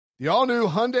The all-new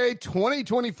Hyundai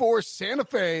 2024 Santa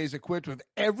Fe is equipped with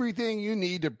everything you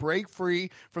need to break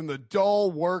free from the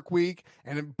dull work week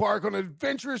and embark on an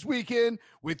adventurous weekend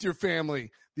with your family.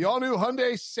 The all-new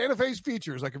Hyundai Santa Fe's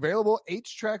features like available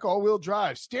H-Track all-wheel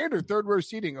drive, standard third-row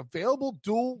seating, available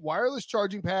dual wireless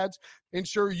charging pads,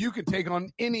 ensure you can take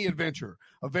on any adventure.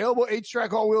 Available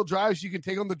H-Track all-wheel drives, you can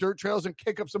take on the dirt trails and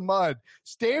kick up some mud.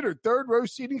 Standard third-row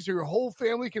seating so your whole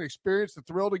family can experience the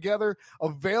thrill together.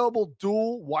 Available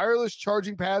dual wireless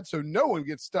charging pads so no one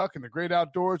gets stuck in the great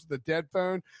outdoors with a dead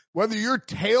phone. Whether you're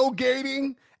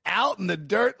tailgating out in the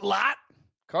dirt lot,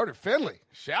 Carter Finley,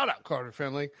 shout out Carter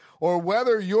Finley, or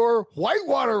whether you're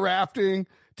whitewater rafting,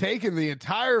 taking the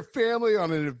entire family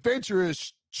on an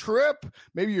adventurous trip,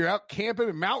 maybe you're out camping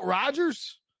in Mount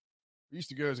Rogers. I used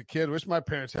to go as a kid. Wish my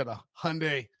parents had a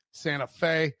Hyundai Santa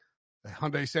Fe. The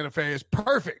Hyundai Santa Fe is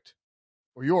perfect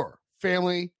for your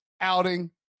family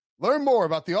outing. Learn more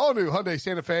about the all-new Hyundai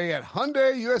Santa Fe at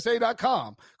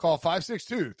HyundaiUSA.com. Call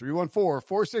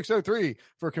 562-314-4603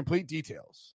 for complete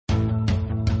details.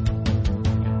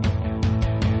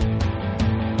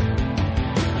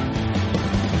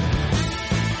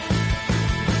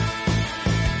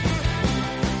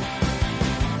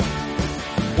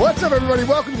 What's up, everybody?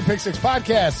 Welcome to the Pick Six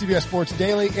Podcast, CBS Sports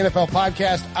Daily NFL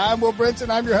Podcast. I'm Will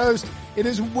Brinson. I'm your host. It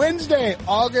is Wednesday,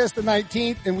 August the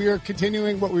 19th, and we are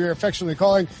continuing what we are affectionately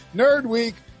calling Nerd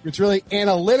Week. It's really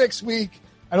Analytics Week.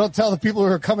 I don't tell the people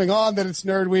who are coming on that it's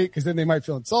Nerd Week because then they might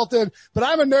feel insulted, but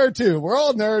I'm a nerd too. We're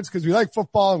all nerds because we like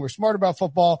football and we're smart about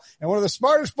football. And one of the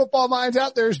smartest football minds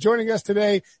out there is joining us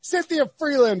today, Cynthia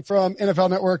Freeland from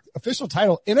NFL Network, official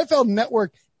title, NFL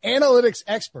Network Analytics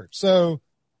Expert. So,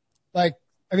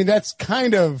 that's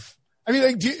kind of,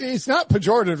 it's not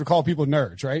pejorative to call people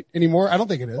nerds, right? Anymore? I don't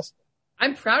think it is.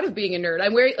 I'm proud of being a nerd.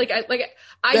 I'm wearing, I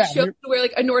chose to wear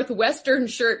a Northwestern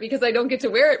shirt because I don't get to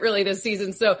wear it really this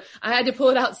season. So I had to pull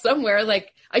it out somewhere.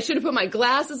 I should have put my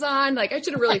glasses on. I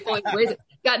should have really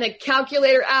gotten a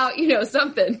calculator out,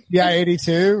 something. Yeah,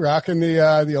 82, rocking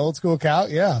the old school calc.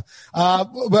 Yeah.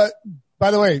 But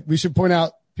by the way, we should point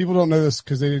out, people don't know this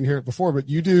because they didn't hear it before, but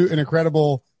you do an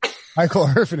incredible Michael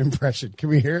Irvin impression. Can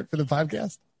we hear it for the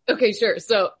podcast? Okay, sure.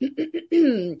 So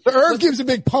Irv gives a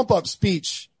big pump up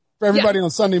speech for everybody on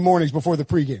Sunday mornings before the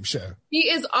pregame show. He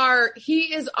is our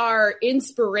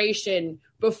inspiration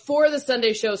before the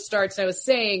Sunday show starts. And I was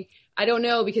saying, I don't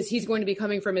know, because he's going to be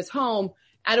coming from his home.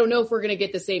 I don't know if we're going to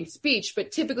get the same speech,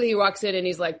 but typically he walks in and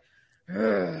he's like,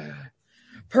 praise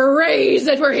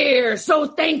that we're here. So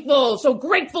thankful, so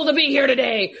grateful to be here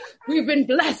today. We've been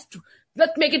blessed.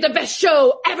 Let's make it the best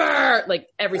show ever.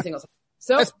 Every single time.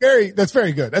 So that's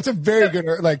very good. That's a very good,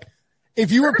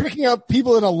 if you were picking up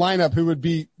people in a lineup who would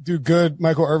do good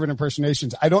Michael Irvin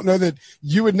impersonations, I don't know that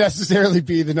you would necessarily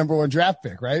be the number one draft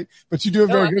pick, right? But you do a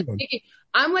very good one.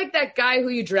 I'm like that guy who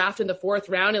you draft in the fourth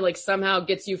round and somehow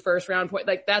gets you first round point.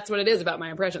 That's what it is about my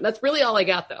impression. That's really all I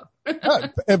got though.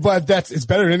 But it's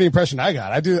better than any impression I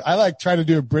got. I try to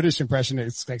do a British impression.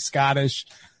 It's Scottish,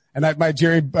 and I do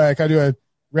a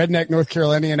redneck North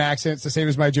Carolinian accent. It's the same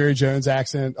as my Jerry Jones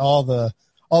accent. All the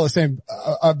same.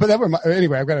 But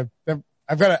anyway,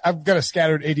 I've got a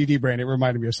scattered ADD brain. It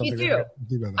reminded me of something. Me too.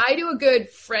 I do a good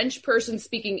French person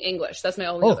speaking English. That's my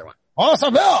only other one. Oh, ça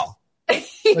va.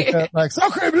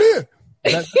 Sacré bleu.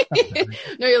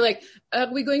 No, you're like,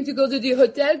 are we going to go to the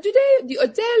hotel today? The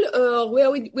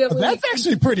hotel, that's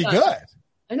actually pretty good.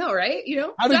 I know, right?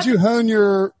 How did you hone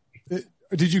your?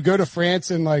 Did you go to France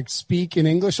and speak in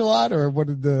English a lot, or what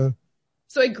did the?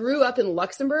 So I grew up in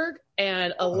Luxembourg,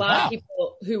 and a lot of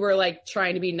people who were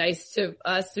trying to be nice to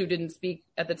us who didn't speak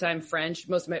at the time French.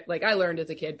 Most of my, I learned as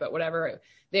a kid, but whatever,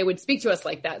 they would speak to us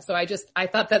like that. So I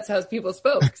thought that's how people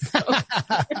spoke. So.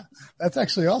 That's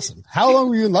actually awesome. How long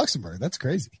were you in Luxembourg? That's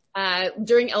crazy.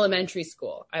 During elementary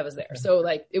school, I was there. So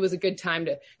it was a good time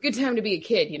to be a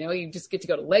kid. You just get to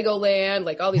go to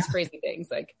Legoland, all these crazy things.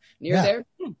 Near there,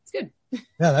 it's good.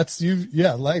 Yeah, that's you.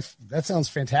 Yeah, life. That sounds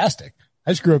fantastic.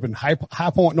 I just grew up in High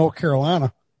Point, North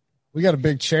Carolina. We got a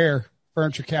big chair,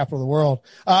 furniture capital of the world.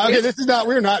 Okay,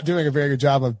 we're not doing a very good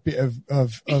job of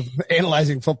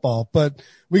analyzing football, but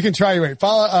we can try. Anyway,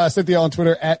 follow Cynthia on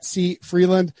Twitter at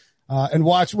 @CFreeland, and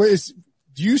watch.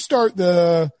 Do you start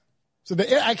I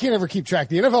can't ever keep track.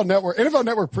 The NFL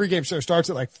Network pregame show starts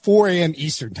at 4 a.m.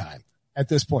 Eastern time at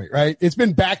this point, right? It's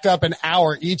been backed up an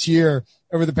hour each year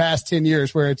over the past 10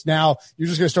 years, where it's now you're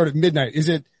just going to start at midnight. Is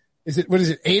it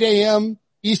 8 a.m.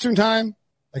 Eastern time?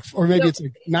 Or maybe it's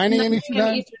 9 a.m.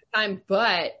 Eastern time?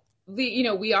 But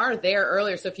we are there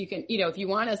earlier. So if you can, if you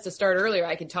want us to start earlier,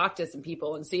 I can talk to some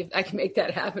people and see if I can make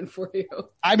that happen for you.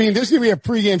 There's going to be a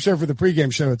pregame show for the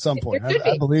pregame show at some point.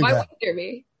 I believe Why that. wouldn't there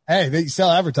be? Hey, they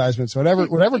sell advertisements,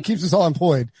 whatever keeps us all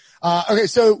employed. Okay.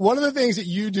 So one of the things that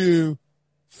you do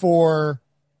for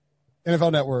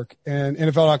NFL Network and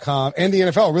NFL.com and the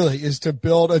NFL really is to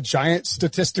build a giant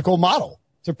statistical model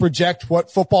to project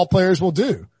what football players will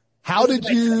do. How did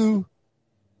you,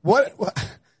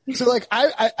 so like,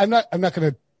 I'm not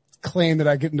going to claim that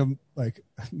I get into like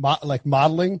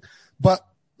modeling, but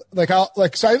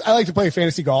so I like to play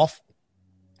fantasy golf.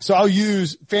 So I'll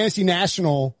use Fantasy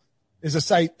National as a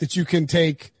site that you can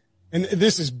take. And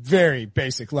this is very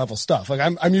basic level stuff. Like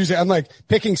I'm like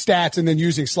picking stats and then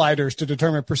using sliders to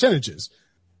determine percentages.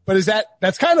 But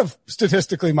that's kind of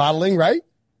statistically modeling, right?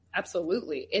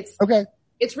 Absolutely. It's okay.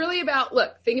 It's really about,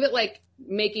 think of it like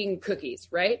making cookies,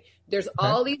 right? There's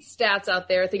all these stats out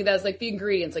there. Think of that as like the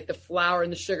ingredients, like the flour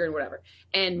and the sugar and whatever.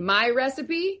 And my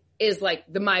recipe is like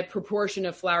my proportion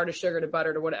of flour to sugar to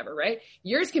butter to whatever, right?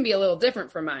 Yours can be a little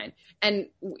different from mine. And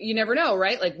you never know,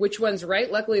 right? Like which one's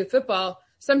right. Luckily with football,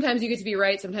 sometimes you get to be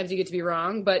right. Sometimes you get to be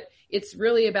wrong, but it's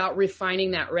really about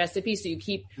refining that recipe. So you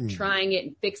keep trying it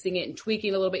and fixing it and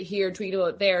tweaking a little bit here, tweaking a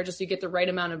little bit there, just so you get the right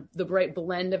amount of the right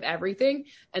blend of everything.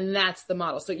 And that's the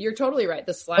model. So you're totally right.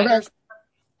 The sliders,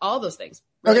 all those things.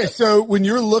 Really good. So when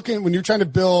you're trying to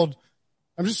build,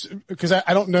 because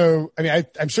I don't know. I mean,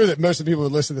 I'm sure that most of the people who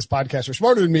listen to this podcast are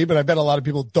smarter than me, but I bet a lot of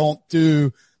people don't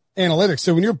do analytics.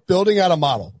 So when you're building out a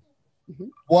model,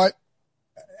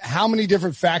 how many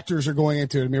different factors are going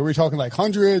into it? I mean, are we talking like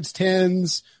hundreds,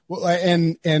 tens,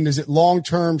 and is it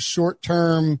long-term,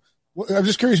 short-term? I'm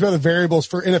just curious about the variables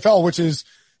for NFL, which is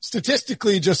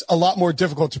statistically just a lot more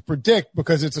difficult to predict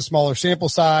because it's a smaller sample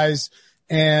size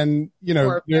and,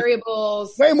 more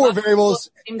variables, way more variables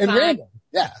and random.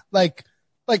 Yeah. Like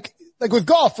with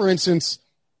golf, for instance.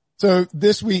 So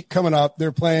this week coming up,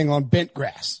 they're playing on bent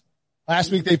grass.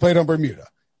 Last week they played on Bermuda.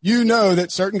 You know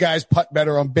that certain guys putt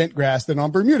better on bent grass than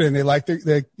on Bermuda, and they like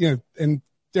the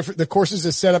courses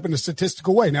is set up in a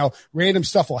statistical way. Now, random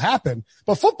stuff will happen,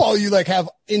 but football, you have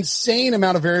insane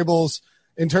amount of variables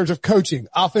in terms of coaching,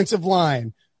 offensive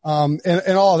line,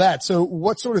 and all of that. So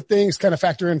what sort of things kind of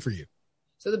factor in for you?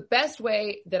 So the best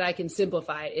way that I can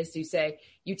simplify it is to say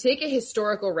you take a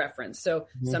historical reference. So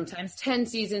sometimes 10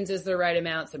 seasons is the right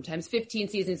amount, sometimes 15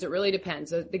 seasons. It really depends.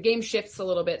 So the game shifts a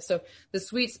little bit. So the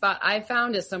sweet spot I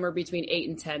found is somewhere between 8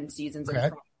 and 10 seasons of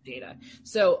data.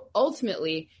 So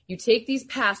ultimately, you take these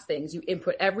past things, you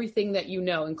input everything that you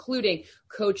know, including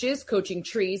coaches, coaching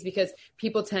trees, because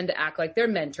people tend to act like they're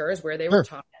mentors where they were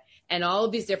taught. And all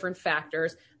of these different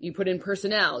factors, you put in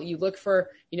personnel, you look for,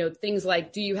 things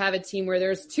like, do you have a team where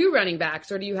there's 2 running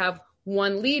backs or do you have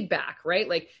 1 lead back, right?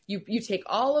 Like you take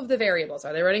all of the variables.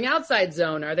 Are they running outside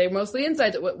zone? Are they mostly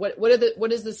inside?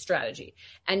 What is the strategy?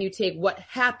 And you take what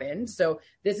happened. So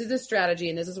this is a strategy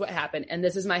and this is what happened. And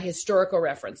this is my historical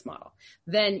reference model.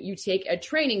 Then you take a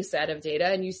training set of data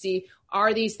and you see,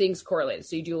 are these things correlated?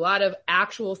 So you do a lot of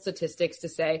actual statistics to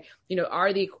say,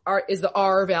 is the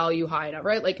R value high enough,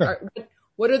 right? Like,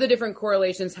 what are the different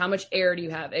correlations? How much error do you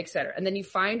have, et cetera? And then you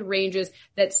find ranges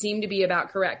that seem to be about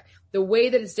correct. The way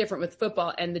that it's different with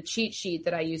football and the cheat sheet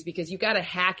that I use, because you got to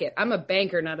hack it. I'm a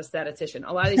banker, not a statistician.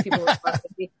 A lot of these people respond to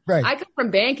me. I come from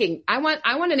banking. I want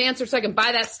an answer so I can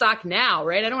buy that stock now,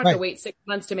 right? I don't have to wait 6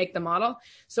 months to make the model.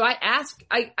 So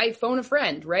I phone a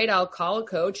friend, right? I'll call a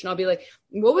coach and I'll be like,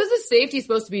 what was the safety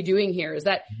supposed to be doing here? Is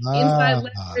that inside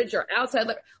leverage or outside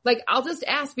leverage? Like, I'll just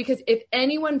ask, because if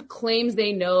anyone claims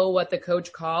they know what the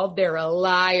coach called, they're a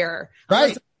liar.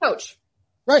 Right. Coach.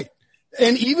 Right.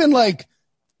 And even like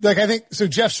I think, so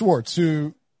Jeff Schwartz,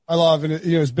 who I love and,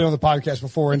 has been on the podcast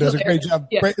before and does a great job.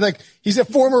 Yeah. Like, he's a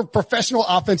former professional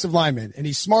offensive lineman and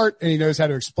he's smart and he knows how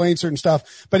to explain certain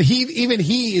stuff, but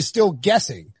he is still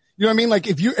guessing. You know what I mean? Like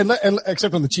if you,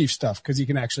 except on the Chiefs stuff, cause he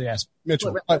can actually ask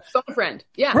Mitchell. Phone a friend.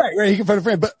 Yeah. Right. He can phone a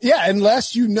friend. But yeah,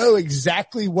 unless you know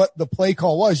exactly what the play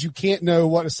call was, you can't know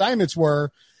what assignments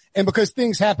were. And because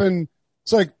things happen,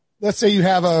 so like, let's say you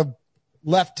have a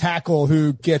left tackle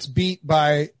who gets beat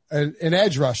by an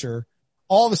edge rusher,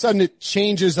 all of a sudden it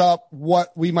changes up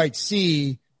what we might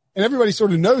see. And everybody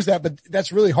sort of knows that, but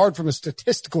that's really hard from a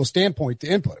statistical standpoint to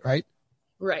input, right?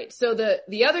 Right. So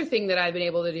the other thing that I've been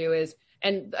able to do is,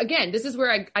 and again, this is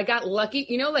where I got lucky.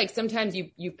 Like sometimes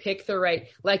you pick the right,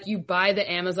 like you buy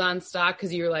the Amazon stock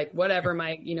because you're like, whatever,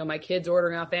 my kid's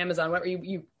ordering off Amazon, whatever,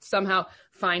 you somehow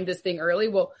find this thing early.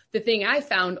 Well, the thing I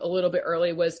found a little bit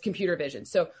early was computer vision.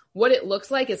 So what it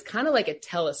looks like is kind of like a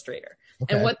telestrator.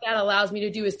 Okay. And what that allows me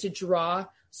to do is to draw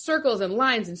circles and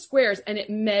lines and squares, and it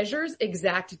measures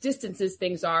exact distances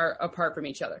things are apart from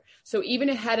each other. So even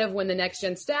ahead of when the next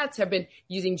gen stats have been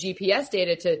using GPS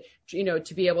data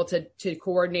to be able to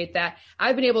coordinate that,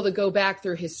 I've been able to go back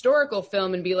through historical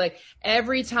film and be like,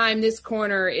 every time this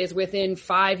corner is within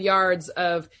 5 yards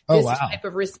of this type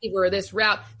of receiver or this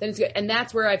route, then it's good. And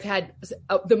that's where I've had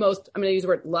the most, I'm going to use the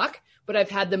word luck, but I've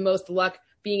had the most luck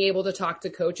being able to talk to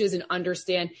coaches and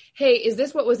understand, hey, is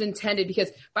this what was intended?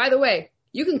 Because by the way,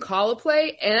 you can call a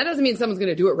play and that doesn't mean someone's going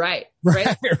to do it right.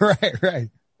 Right.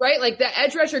 Right. Like the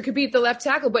edge rusher could beat the left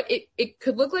tackle, but it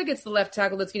could look like it's the left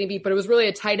tackle that's getting beat, but it was really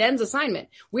a tight end's assignment.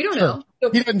 We don't know.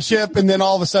 So, he didn't chip, and then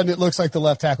all of a sudden it looks like the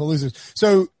left tackle loses.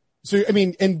 So, I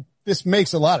mean, and this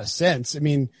makes a lot of sense. I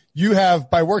mean, you have,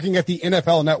 by working at the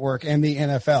NFL Network and the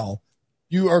NFL,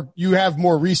 you have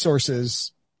more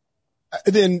resources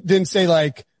than say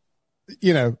like,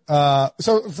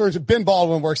 so for Ben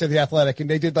Baldwin works at the Athletic and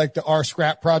they did like the R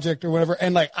Scrap project or whatever.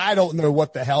 And like, I don't know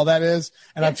what the hell that is.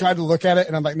 And I've tried to look at it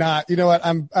and I'm like, nah, you know what?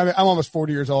 I'm almost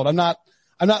 40 years old. I'm not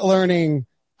learning.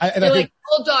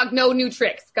 Old dog, no new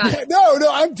tricks. Got it. No,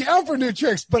 I'm down for new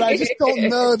tricks, but I just don't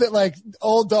know that like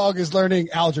old dog is learning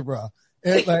algebra.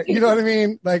 And like, you know what I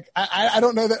mean? Like, I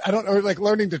don't know that, I don't know, like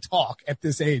learning to talk at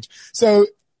this age. So,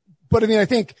 but I mean, I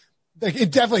think like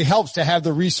it definitely helps to have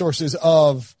the resources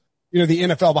of, the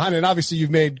NFL behind it. And obviously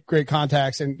you've made great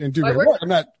contacts and do great work. I'm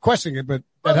not questioning it, but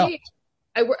that helps.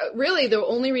 Really, the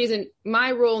only reason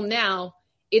my role now,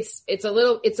 it's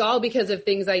all because of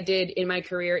things I did in my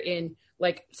career in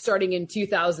like starting in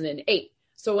 2008.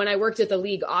 So when I worked at the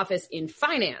league office in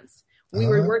finance, we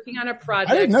were working on a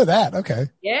project. I didn't know that. Okay.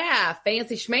 Yeah.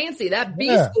 Fancy schmancy. That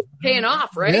beast was paying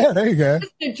off, right? Yeah, there you go.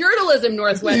 It's the journalism,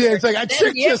 Northwestern. Yeah, it's like, I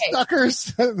tricked you,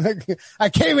 suckers. I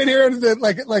came in here and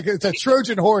like it's a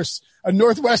Trojan horse, a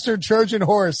Northwestern Trojan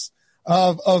horse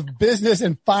of business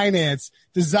and finance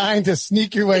designed to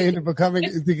sneak your way into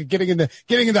getting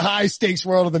into high stakes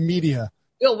world of the media.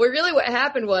 Well, really what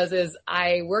happened is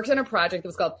I worked on a project that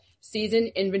was called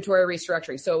Season Inventory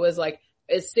Restructuring. So it was like,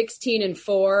 is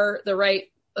 16-4 the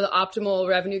optimal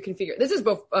revenue configure? This is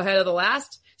ahead of the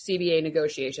last CBA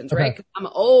negotiations, right? Okay. I'm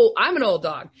an old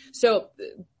dog. So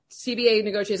CBA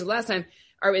negotiations last time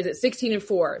is it 16-4,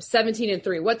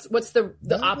 17-3? What's the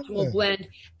optimal blend?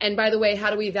 And by the way, how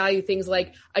do we value things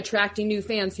like attracting new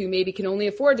fans who maybe can only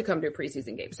afford to come to a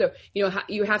preseason game? So, you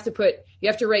have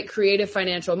to write creative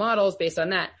financial models based on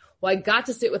that. Well, I got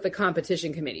to sit with the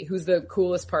competition committee, who's the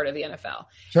coolest part of the NFL.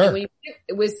 Sure. And when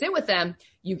you sit with them,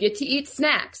 you get to eat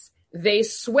snacks. They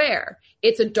swear.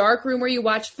 It's a dark room where you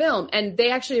watch film, and they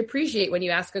actually appreciate when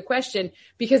you ask a question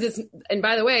because and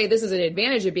by the way, this is an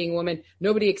advantage of being a woman.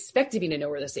 Nobody expected me to know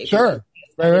where the safety is. Sure.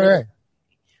 Right.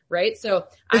 Right. So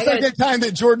it's like that time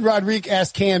that Jordan Rodriguez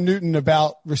asked Cam Newton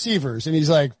about receivers, and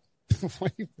he's like,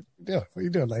 what are you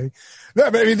doing, lady? No,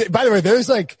 but I mean, by the way,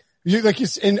 there's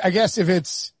and I guess if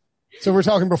it's, so we're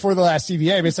talking before the last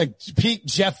CBA, but it's like peak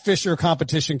Jeff Fisher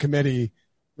competition committee,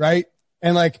 right?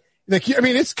 And I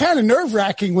mean, it's kind of nerve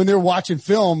wracking when they're watching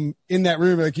film in that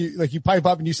room. Like you pipe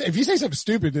up and if you say something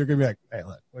stupid, they're going to be like, hey,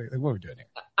 look, what are we doing here?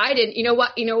 I didn't. You know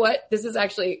what? This is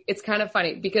actually, it's kind of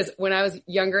funny because when I was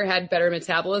younger, had better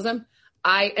metabolism.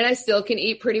 I still can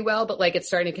eat pretty well, but like it's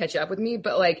starting to catch up with me.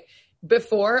 But like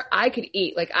before I could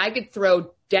eat, like I could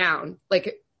throw down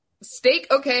like steak.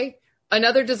 Okay.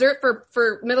 Another dessert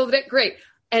for middle of the day. Great.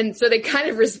 And so they kind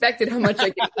of respected how much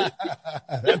I could eat.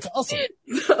 That's awesome.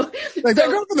 That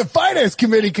girl from the finance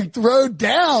committee can throw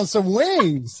down some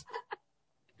wings.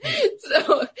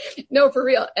 So no, for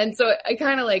real. And so I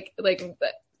kind of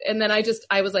and then I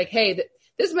was like, hey,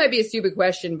 this might be a stupid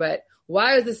question, but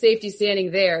why was the safety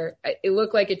standing there? It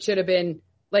looked like it should have been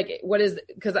like,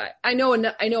 because I know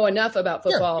enough about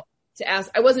football. Sure. To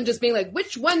ask, I wasn't just being like,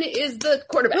 which one is the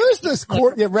quarterback? Who's this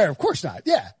Yeah, right. Of course not.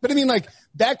 Yeah. But I mean, like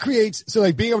that creates, so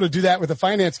like being able to do that with the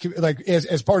finance, like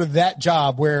as part of that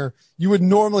job where you would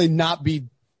normally not be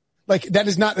like, that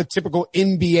is not the typical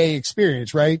NBA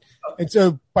experience. Right. Okay. And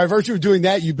so by virtue of doing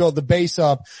that, you build the base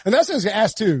up. And that's what I was going to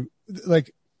ask too.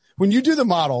 Like when you do the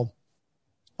model,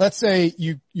 let's say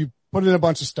you put in a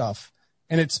bunch of stuff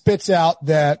and it spits out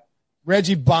that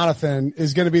Reggie Bonathan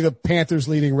is going to be the Panthers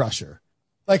leading rusher.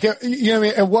 Like, you know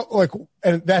what I mean?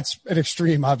 And that's an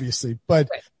extreme, obviously, but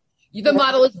right. The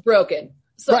model is broken.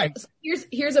 So, right. So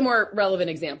here's a more relevant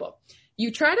example.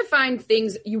 you try to find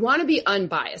things, you want to be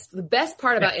unbiased. The best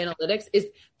part about analytics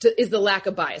is the lack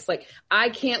of bias. Like I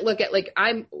can't look at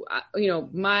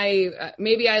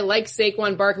maybe I like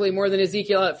Saquon Barkley more than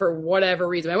Ezekiel for whatever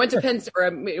reason. I went to Penn State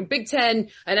or Big Ten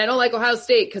and I don't like Ohio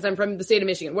State because I'm from the state of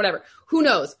Michigan, whatever. Who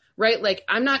knows? Right? Like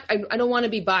I don't want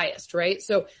to be biased, right?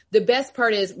 So the best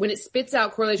part is when it spits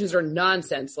out correlations or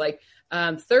nonsense, like,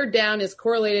 third down is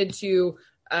correlated to,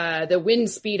 the wind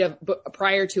speed of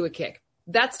prior to a kick.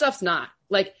 That stuff's not.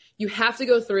 Like you have to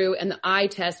go through and the eye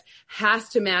test has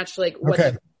to match like what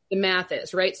the math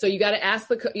is, right? So you got to ask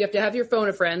you have to have your phone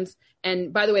a friend.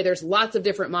 And by the way, there's lots of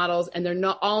different models and they're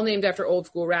not all named after old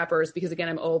school rappers because again,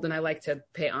 I'm old and I like to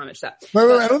pay homage to that.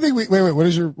 Wait, I don't think what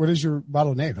is your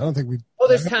model named? I don't think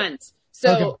there's tons.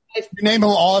 So you name them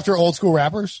all after old school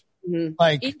rappers? Mm-hmm.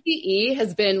 Like ECE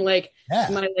has been like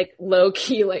my like low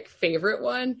key like favorite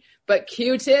one, but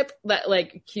Q-tip, that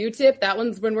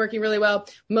one's been working really well.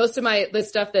 Most of the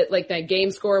stuff that like the game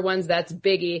score ones, that's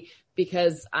Biggie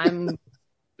because I'm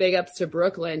big ups to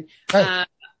Brooklyn. Right.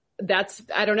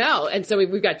 I don't know. And so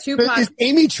we've got two. Is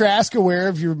Amy Trask aware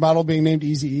of your model being named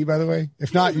Eazy-E, by the way?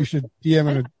 If not, you should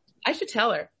DM her. I should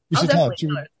tell her. I'll definitely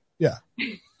tell her. Yeah.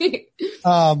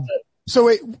 So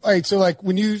wait, all right. So like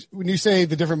when you say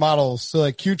the different models, so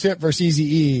like Q-tip versus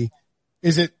Eazy-E,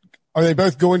 are they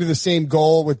both going to the same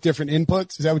goal with different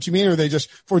inputs? Is that what you mean? Or are they just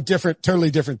for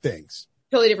totally different things?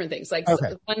 Totally different things. Like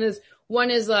one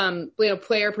is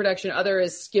player production. Other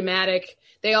is schematic.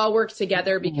 They all work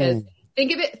together because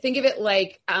think of it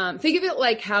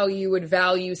like how you would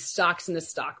value stocks in the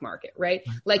stock market, right?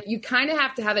 Like you kind of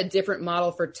have to have a different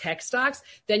model for tech stocks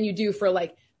than you do for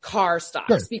like car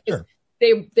stocks because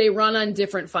they run on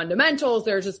different fundamentals.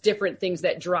 There's just different things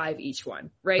that drive each one,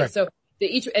 right? So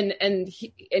and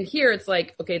here it's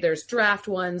like, okay, there's draft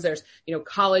ones, there's,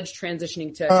 college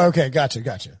transitioning to. Oh, okay. Gotcha.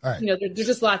 All right. There's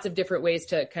just lots of different ways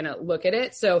to kind of look at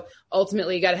it. So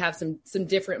ultimately you got to have some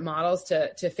different models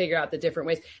to figure out the different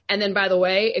ways. And then by the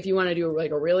way, if you want to do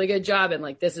like a really good job and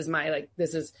like, this is my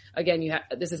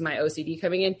OCD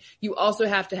coming in, you also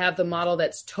have to have the model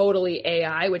that's totally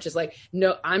AI, which is like,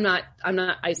 no, I'm not,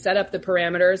 I set up the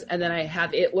parameters and then I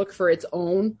have it look for its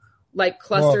own like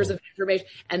clusters of information.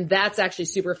 And that's actually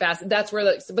super fast. That's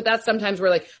where but that's sometimes where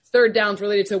like third downs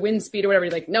related to wind speed or whatever.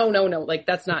 You're like, no, like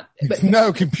that's not. But,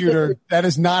 no, computer. That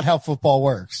is not how football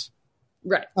works.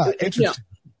 Right. Interesting.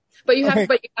 But you have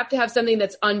to have something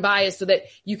that's unbiased so that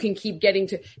you can keep getting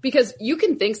to, because you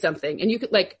can think something and you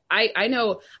could like, I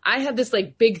know I have this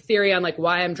like big theory on like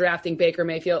why I'm drafting Baker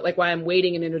Mayfield, like why I'm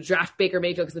waiting and to draft Baker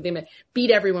Mayfield because they're going to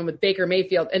beat everyone with Baker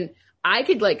Mayfield. And I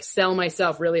could like sell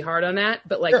myself really hard on that,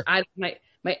 but like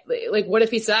like what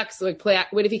if he sucks? Like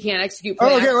what if he can't execute?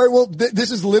 Okay. All right. Well, this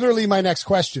is literally my next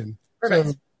question.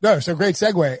 Perfect. So great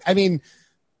segue. I mean,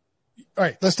 all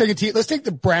right, let's take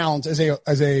the Browns as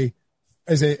a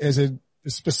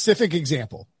specific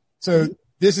example. So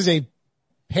this is a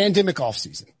pandemic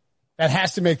offseason that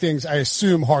has to make things, I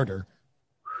assume, harder.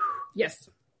 Yes.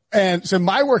 And so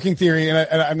my working theory,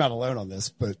 and I'm not alone on this,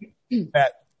 but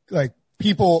that like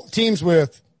teams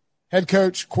with head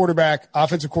coach, quarterback,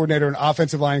 offensive coordinator, and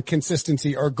offensive line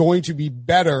consistency are going to be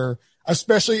better,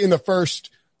 especially in the first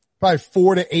probably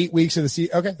 4 to 8 weeks of the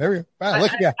season. Okay, there we go. Wow, I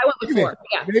went with 4.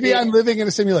 Yeah. Maybe I'm living in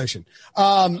a simulation.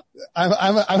 I'm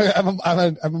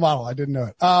a model. I didn't know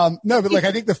it. No, but like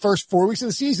I think the first 4 weeks of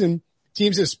the season,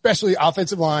 teams, especially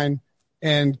offensive line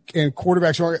and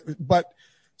quarterbacks, but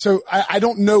so I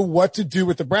don't know what to do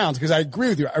with the Browns because I agree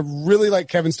with you. I really like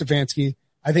Kevin Stefanski.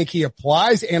 I think he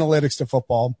applies analytics to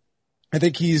football. I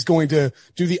think he's going to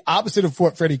do the opposite of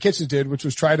what Freddie Kitchens did, which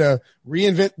was try to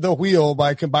reinvent the wheel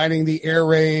by combining the air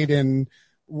raid and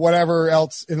whatever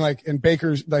else in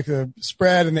Baker's, like the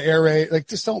spread and the air raid. Like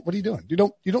just what are you doing? You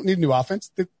don't need a new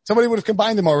offense. Somebody would have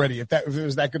combined them already if it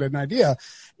was that good an idea.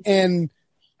 And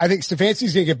I think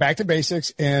Stefanski's going to get back to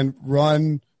basics and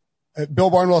run.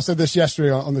 Bill Barnwell said this yesterday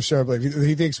on the show, I believe.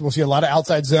 He thinks we'll see a lot of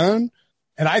outside zone.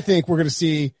 And I think we're going to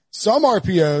see some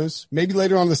RPOs, maybe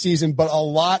later on in the season, but a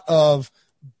lot of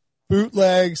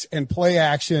bootlegs and play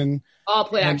action. All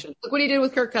play action. Look what he did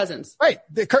with Kirk Cousins. Right.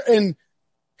 And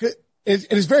it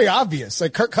is very obvious.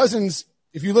 Like Kirk Cousins,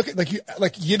 if you look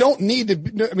at you don't need an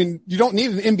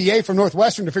MBA from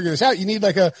Northwestern to figure this out. You need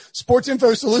like a Sports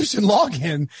Info Solution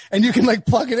login and you can like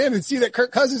plug it in and see that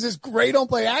Kirk Cousins is great on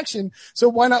play action. So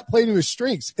why not play to his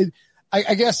strengths?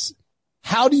 I guess,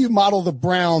 how do you model the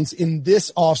Browns in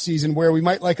this offseason where we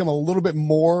might like them a little bit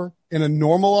more in a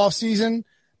normal offseason?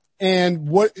 And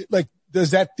does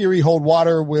that theory hold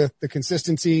water with the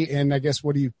consistency? And I guess,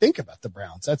 what do you think about the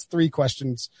Browns? That's 3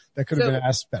 questions that could have been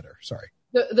asked better. Sorry.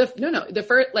 The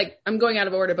first, like I'm going out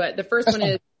of order, but the first one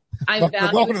is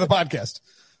Welcome to the podcast.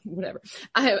 Whatever.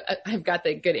 I've got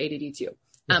the good ADD too.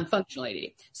 Functional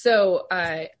ADD. So,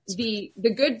 the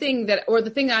good thing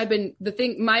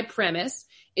my premise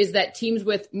is that teams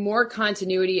with more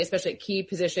continuity, especially at key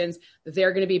positions,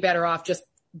 they're going to be better off. Just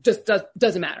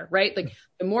doesn't matter, right? Like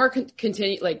the more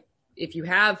continue, like if you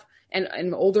have,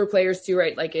 and older players too,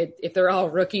 right? Like if they're all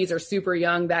rookies or super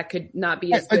young, that could not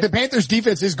be as good. Like the Panthers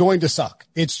defense is going to suck.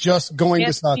 It's just going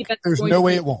to suck. There's no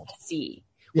way it won't.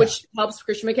 Which helps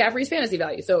Christian McCaffrey's fantasy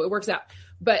value. So it works out.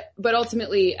 But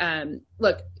ultimately,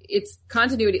 look, it's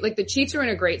continuity. Like the Chiefs are in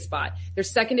a great spot. Their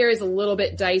secondary is a little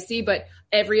bit dicey, but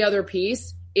every other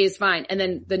piece is fine. And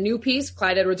then the new piece,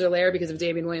 Clyde Edwards-Helaire, because of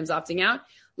Damian Williams opting out,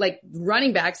 like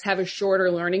running backs have a shorter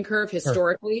learning curve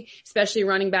historically, especially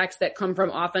running backs that come from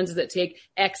offenses that take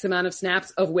X amount of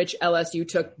snaps, of which LSU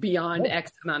took beyond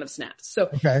X amount of snaps. So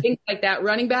things like that,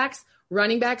 running backs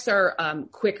are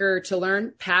quicker to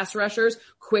learn. Pass rushers,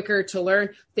 quicker to learn.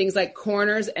 Things like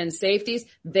corners and safeties,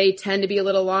 they tend to be a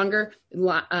little longer.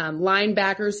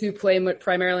 Linebackers who play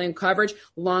primarily in coverage,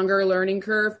 longer learning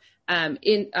curve.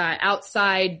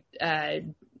 Outside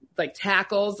like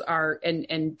tackles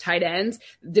and tight ends,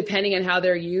 depending on how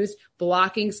they're used,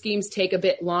 blocking schemes take a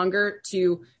bit longer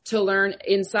to learn.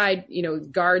 Inside,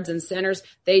 guards and centers,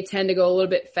 they tend to go a little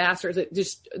bit faster.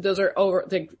 Just those are over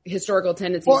the historical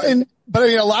tendencies. Well, but I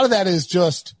mean, a lot of that is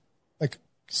just like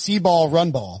see ball,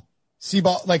 run ball, see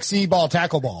ball,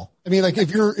 tackle ball. I mean, like if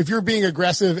you're being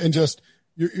aggressive and just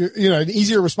you're an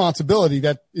easier responsibility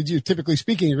that you typically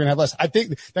speaking, you're going to have less. I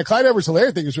think that Clyde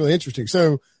Edwards-Helaire thing is really interesting.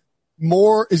 So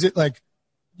is it like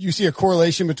you see a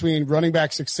correlation between running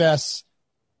back success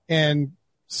and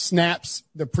snaps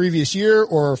the previous year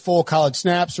or full college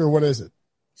snaps, or what is it?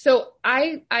 So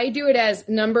I do it as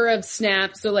number of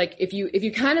snaps. So like if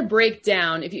you kind of break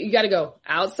down, if you got to go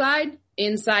outside,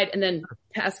 inside, and then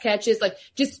pass catches, like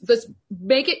just let's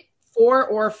make it 4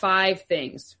 or 5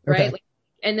 things, right? Okay. Like,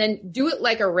 and then do it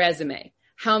like a resume.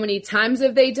 How many times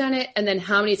have they done it? And then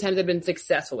how many times have been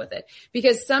successful with it?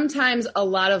 Because sometimes a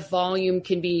lot of volume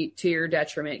can be to your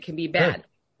detriment, can be bad. Sure.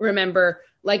 Remember,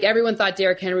 like everyone thought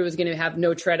Derrick Henry was going to have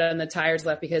no tread on the tires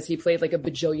left because he played like a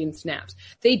bajillion snaps.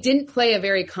 They didn't play a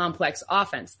very complex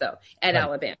offense though at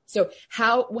Alabama. So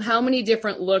how many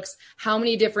different looks, how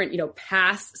many different,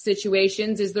 pass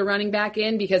situations is the running back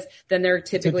in? Because then they're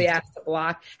typically asked to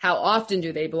block. How often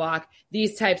do they block?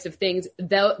 These types of things,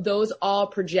 those all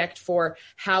project for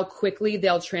how quickly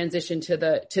they'll transition to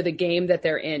the game that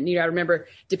they're in. Remember,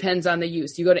 depends on the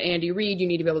use. You go to Andy Reid, you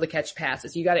need to be able to catch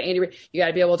passes. You got to Andy Reid, you got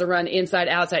to be able to run inside,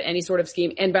 outside, any sort of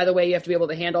scheme. And by the way, you have to be able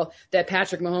to handle that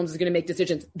Patrick Mahomes is going to make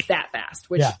decisions that fast,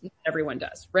 which everyone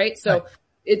does, right? So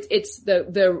it's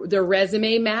the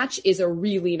resume match is a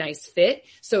really nice fit.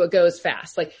 So it goes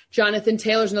fast. Like Jonathan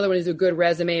Taylor's another one who's a good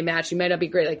resume match. He might not be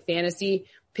great, like fantasy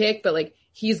pick, but like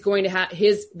he's going to have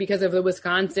because of the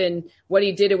Wisconsin, what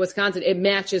he did at Wisconsin, it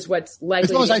matches what's likely.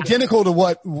 It's almost identical to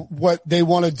what they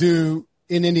want to do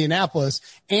in Indianapolis,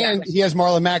 and he has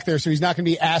Marlon Mack there, so he's not going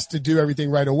to be asked to do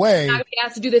everything right away. He's not going to be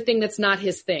asked to do the thing that's not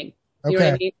his thing. You know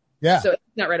what I mean? Yeah. So it's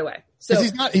not right away. So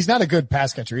he's not a good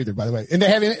pass catcher either, by the way. And they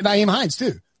have Nyheim Hines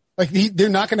too. Like they're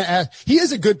not going to ask. He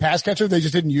is a good pass catcher. They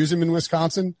just didn't use him in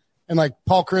Wisconsin. And like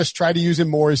Paul Chryst tried to use him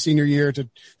more his senior year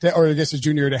or I guess his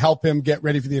junior year to help him get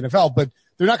ready for the NFL. But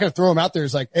they're not going to throw him out there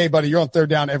as like, hey buddy, you're on third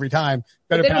down every time.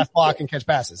 Better pass block and catch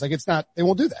passes. Like they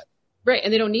won't do that. Right.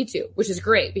 And they don't need to, which is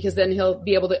great because then he'll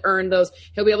be able to earn those.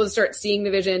 He'll be able to start seeing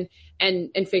the vision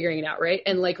and figuring it out. Right.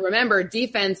 And like, remember,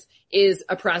 defense is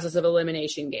a process of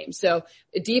elimination game. So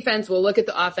defense will look at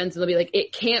the offense and they'll be like,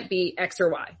 it can't be X or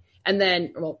Y. And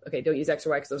then, don't use X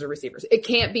or Y because those are receivers. It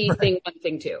can't be thing 1,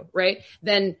 thing 2, right?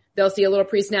 Then they'll see a little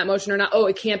pre-snap motion or not. Oh,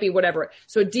 it can't be whatever.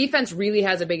 So defense really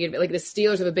has a big, like the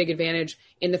Steelers have a big advantage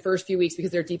in the first few weeks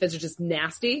because their defense is just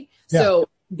nasty. Yeah. So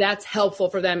that's helpful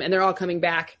for them. And they're all coming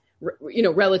back,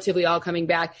 relatively all coming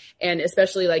back. And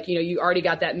especially like, you already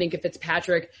got that Minkah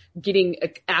Fitzpatrick getting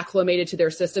acclimated to their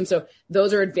system. So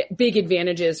those are big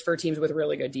advantages for teams with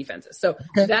really good defenses. So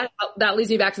that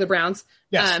leads me back to the Browns.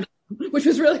 Yes. Which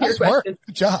was really your question.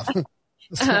 Good job.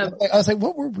 I was like,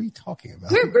 what were we talking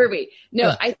about? Where were we? No,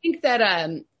 yeah. I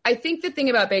think the thing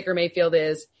about Baker Mayfield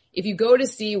is if you go to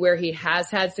see where he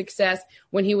has had success,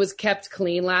 when he was kept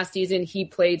clean last season, he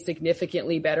played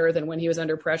significantly better than when he was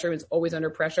under pressure. He was always under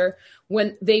pressure.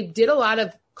 When they did a lot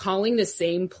of calling the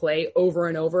same play over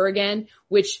and over again,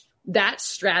 which that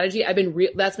strategy,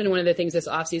 that's been one of the things this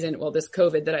offseason, this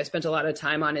COVID that I spent a lot of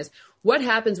time on is what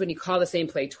happens when you call the same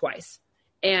play twice.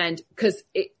 And cause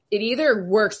it either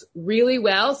works really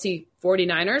well, see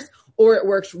 49ers, or it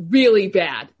works really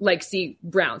bad, like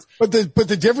Browns. But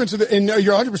the difference with and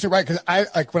you're 100% right.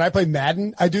 Cause when I play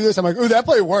Madden, I do this. I'm like, oh, that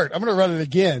play worked. I'm going to run it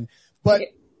again. But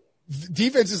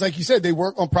defenses, like you said, they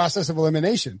work on process of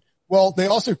elimination. Well, they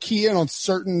also key in on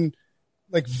certain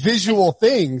like visual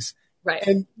things. Right.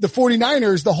 And the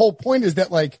 49ers, the whole point is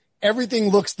that like everything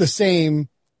looks the same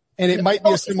and it might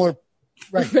be a similar,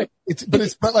 right.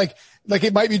 But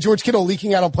it might be George Kittle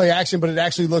leaking out on play action, but it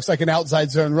actually looks like an outside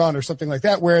zone run or something like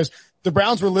that. Whereas the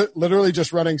Browns were literally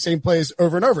just running same plays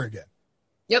over and over again.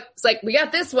 Yep. It's like, we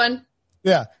got this one.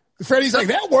 Yeah. Freddie's like,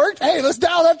 that worked. Hey, let's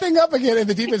dial that thing up again. And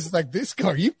the defense is like,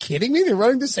 are you kidding me? They're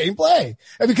running the same play.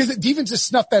 And because the defense just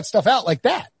snuffed that stuff out like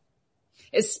that.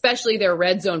 Especially their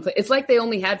red zone play. It's like they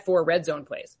only had 4 red zone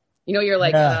plays. You're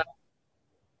like,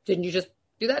 didn't you just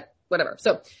do that? Whatever.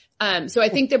 So I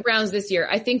think the Browns this year,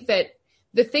 I think that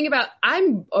the thing about,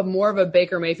 I'm more of a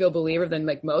Baker Mayfield believer than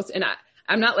like most. And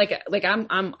I'm not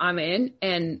I'm in,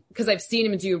 and cause I've seen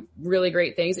him do really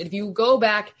great things. And if you go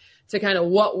back to kind of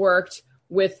what worked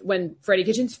with when Freddie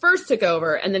Kitchens first took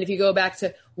over, and then if you go back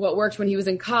to what worked when he was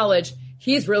in college,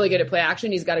 he's really good at play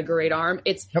action. He's got a great arm.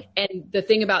 And the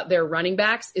thing about their running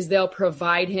backs is they'll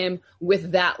provide him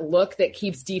with that look that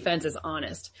keeps defenses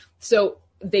honest. So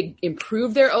they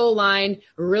improved their O-line,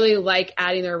 really like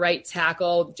adding their right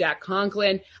tackle, Jack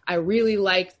Conklin. I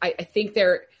think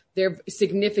they've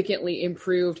significantly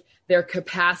improved their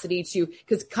capacity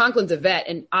because Conklin's a vet,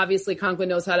 and obviously Conklin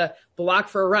knows how to block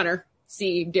for a runner.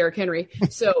 See Derrick Henry.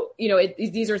 So,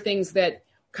 these are things that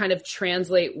kind of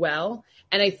translate well.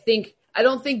 And I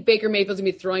don't think Baker Mayfield's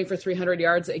going to be throwing for 300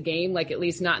 yards a game, like at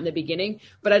least not in the beginning,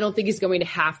 but I don't think he's going to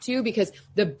have to, because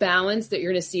the balance that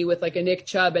you're going to see with like a Nick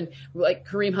Chubb and like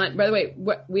Kareem Hunt, by the way,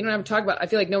 we don't have to talk about, I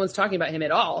feel like no one's talking about him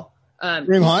at all.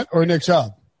 Kareem Hunt or Nick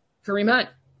Chubb? Kareem Hunt.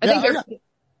 I think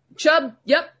Chubb,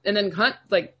 yep. And then Hunt,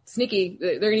 like sneaky,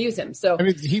 they're going to use him. So I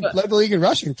mean, he led the league in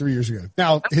rushing 3 years ago.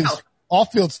 Now his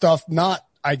off-field stuff, not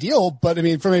ideal, but I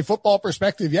mean, from a football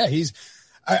perspective, yeah,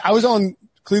 I was on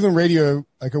Cleveland radio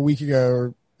like a week ago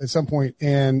or at some point,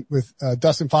 and with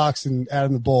Dustin Fox and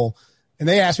Adam the Bull, and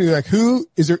they asked me like,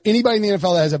 is there anybody in the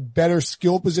NFL that has a better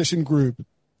skill position group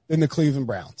than the Cleveland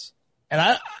Browns? And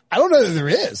I don't know that there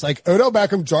is. Like Odell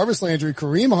Beckham, Jarvis Landry,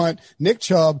 Kareem Hunt, Nick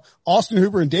Chubb, Austin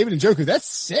Hooper, and David Njoku. That's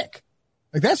sick.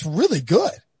 Like that's really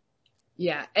good.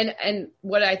 Yeah. And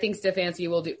what I think Stefanski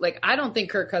will do, like, I don't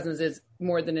think Kirk Cousins is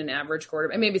more than an average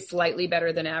quarterback, maybe slightly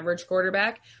better than average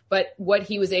quarterback, but what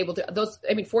he was able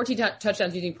to, 14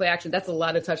 touchdowns using play action, that's a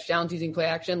lot of touchdowns using play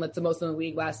action. That's the most in the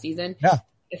league last season. Yeah.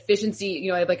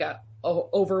 Efficiency, I had like a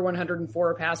over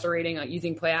 104 passer rating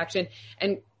using play action.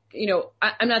 And,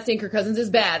 I'm not saying Kirk Cousins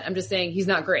is bad. I'm just saying he's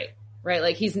not great, right?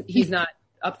 Like he's not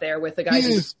up there with the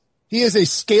guys. He is a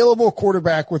scalable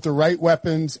quarterback with the right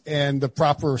weapons and the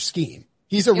proper scheme.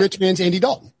 He's a rich man's Andy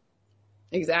Dalton.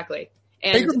 Exactly.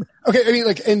 And okay. I mean,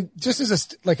 like, and just as a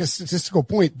statistical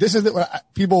point, this is what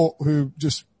people who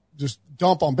just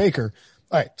dump on Baker.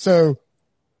 All right. So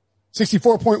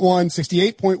 64.1,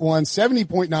 68.1,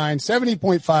 70.9,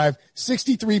 70.5,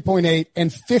 63.8, and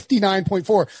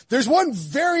 59.4. There's one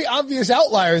very obvious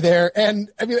outlier there. And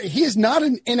I mean, he is not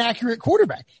an inaccurate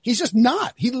quarterback. He's just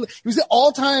not. He was the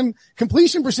all-time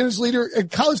completion percentage leader in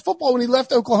college football when he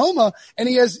left Oklahoma, and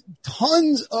he has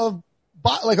tons of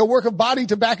like a work of body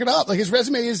to back it up. Like his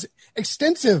resume is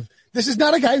extensive. This is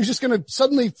not a guy who's just going to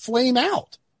suddenly flame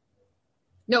out.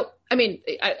 No, I mean,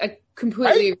 I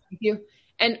completely agree with you.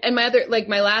 And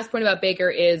my last point about Baker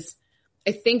is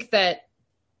I think that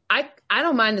I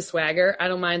don't mind the swagger. I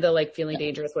don't mind the like feeling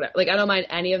dangerous, whatever. Like I don't mind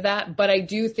any of that, but I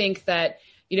do think that,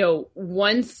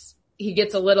 once he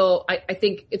gets a little, I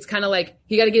think it's kind of like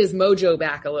he got to get his mojo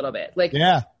back a little bit. Like,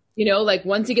 yeah. Like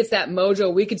once he gets that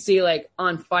mojo, we could see like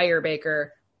on fire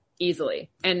Baker easily.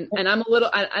 And I'm a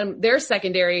little, their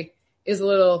secondary is a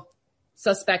little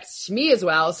suspect to me as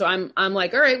well. So I'm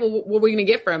like, all right, well, what are we going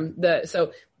to get from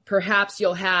so perhaps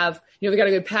you'll have, we got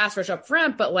a good pass rush up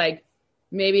front, but like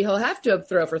maybe he'll have to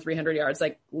throw for 300 yards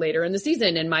like later in the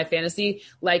season. And my fantasy,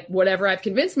 like whatever I've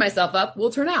convinced myself up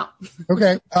will turn out.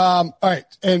 Okay. All right.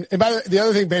 And by the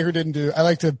other thing Baker didn't do, I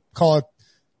like to call it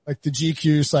like the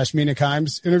GQ/Mina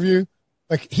Kimes interview.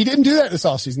 Like he didn't do that this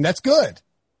offseason. That's good.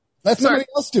 Let somebody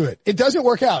else do it. It doesn't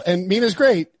work out. And Mina's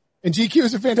great. And GQ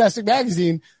is a fantastic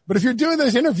magazine. But if you're doing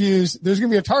those interviews, there's going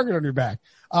to be a target on your back.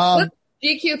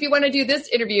 GQ, if you want to do this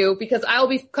interview, because I'll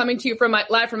be coming to you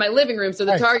live from my living room, so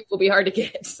the target will be hard to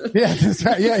get. Yeah, that's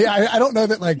right. Yeah. I don't know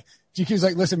that like GQ's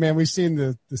like, listen, man, we've seen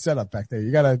the setup back there.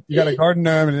 You got a garden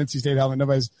gnome and an NC State helmet.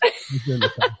 Nobody's doing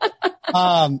that.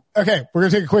 Okay, we're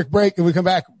going to take a quick break, and we come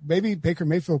back. Maybe Baker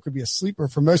Mayfield could be a sleeper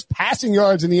for most passing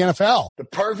yards in the NFL. The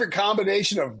perfect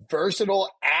combination of versatile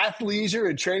athleisure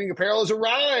and training apparel has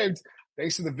arrived.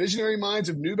 Thanks to the visionary minds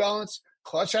of New Balance,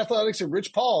 Clutch Athletics, and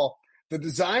Rich Paul, the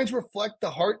designs reflect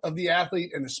the heart of the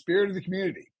athlete and the spirit of the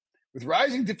community. With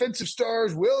rising defensive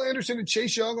stars Will Anderson and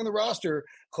Chase Young on the roster,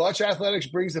 Clutch Athletics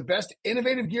brings the best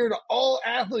innovative gear to all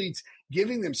athletes,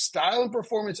 giving them style and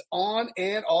performance on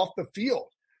and off the field.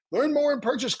 Learn more and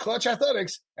purchase Clutch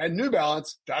Athletics at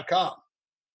newbalance.com.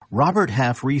 Robert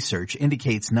Half research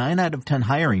indicates 9 out of 10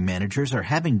 hiring managers are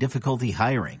having difficulty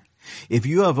hiring. If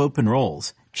you have open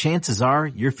roles, chances are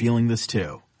you're feeling this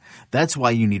too. That's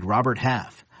why you need Robert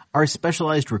Half. Our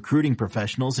specialized recruiting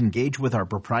professionals engage with our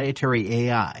proprietary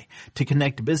AI to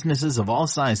connect businesses of all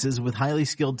sizes with highly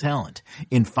skilled talent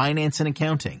in finance and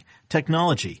accounting,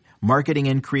 technology, marketing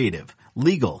and creative,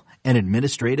 legal, and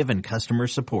administrative and customer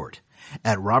support.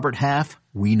 At Robert Half,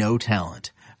 we know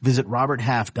talent. Visit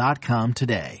roberthalf.com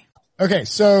today. Okay,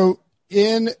 so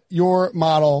in your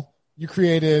model, you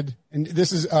created, and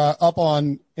this is up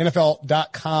on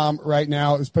NFL.com right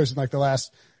now. It was posted like the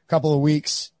last couple of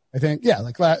weeks, I think. Yeah,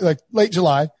 like late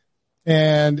July.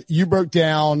 And you broke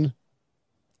down.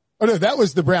 Oh no, that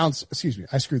was the Browns. Excuse me,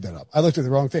 I screwed that up. I looked at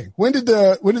the wrong thing. When did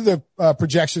the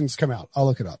projections come out? I'll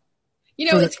look it up.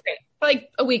 You know, it's great.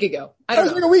 Like a week ago. I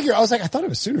was like a week ago. I was like, I thought it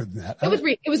was sooner than that. It was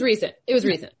recent. It was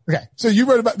recent. Okay. So you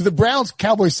wrote about the Browns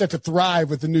Cowboys set to thrive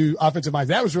with the new offensive minds.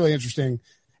 That was really interesting.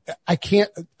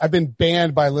 I've been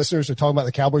banned by listeners to talk about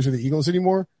the Cowboys or the Eagles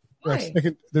anymore. Why?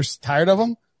 They're tired of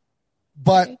them.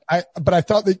 But I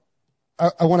thought that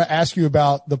I want to ask you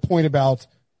about the point about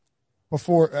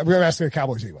before we're going to ask the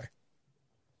Cowboys anyway.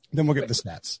 Then we'll get the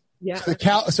stats. Yeah.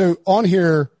 So on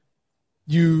here,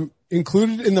 you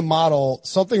included in the model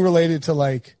something related to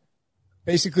like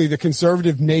basically the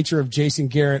conservative nature of Jason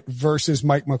Garrett versus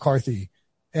Mike McCarthy.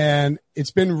 And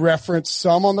it's been referenced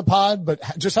some on the pod, but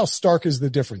just how stark is the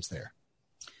difference there?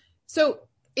 So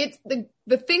it's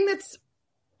the thing that's,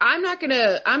 I'm not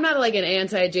like an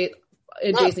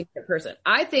Jason Garrett person.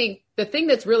 I think the thing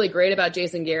that's really great about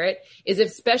Jason Garrett is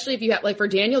especially if you have, like for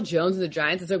Daniel Jones and the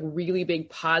Giants, it's a really big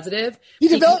positive. He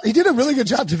did a really good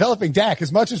job developing Dak,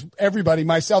 as much as everybody,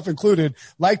 myself included,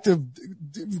 like to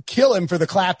kill him for the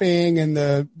clapping and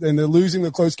the losing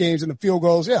the close games and the field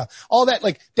goals. Yeah. All that.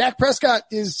 Like Dak Prescott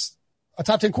is a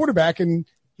top 10 quarterback, and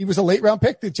he was a late round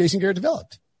pick that Jason Garrett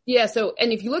developed. Yeah. So,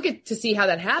 and if you look to see how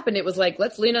that happened, it was like,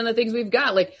 let's lean on the things we've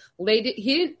got. Like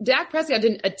Dak Prescott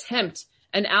didn't attempt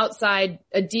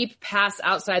a deep pass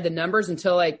outside the numbers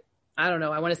until like, I don't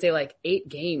know, I want to say like 8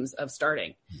 games of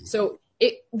starting. So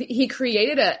he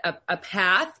created a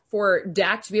path for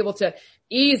Dak to be able to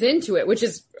ease into it, which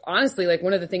is honestly like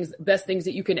one of the best things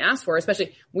that you can ask for,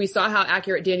 especially we saw how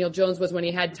accurate Daniel Jones was when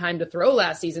he had time to throw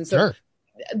last season. So sure.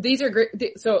 These are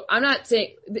great. So I'm not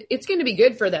saying it's going to be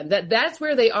good for them. That's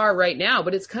where they are right now,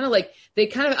 but it's kind of like they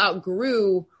kind of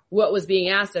outgrew what was being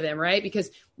asked of him, right? Because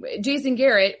Jason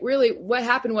Garrett, really what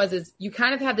happened is you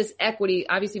kind of have this equity,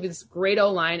 obviously with this great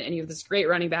O-line and you have this great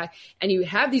running back and you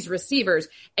have these receivers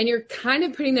and you're kind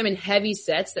of putting them in heavy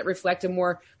sets that reflect a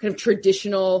more kind of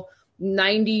traditional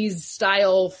 90s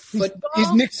style football.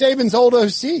 He's Nick Saban's old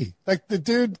OC. Like the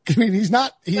dude, I mean, he's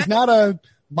not a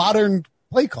modern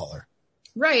play caller.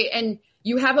 Right. And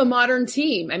you have a modern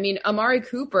team. I mean, Amari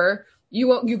Cooper,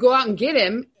 you go out and get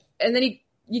him and then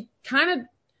you kind of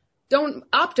don't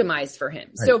optimize for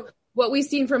him. Right. So what we've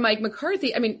seen from Mike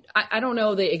McCarthy, I mean, I don't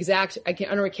know the exact, I can't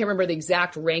remember the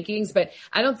exact rankings, but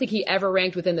I don't think he ever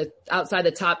ranked outside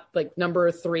the top, like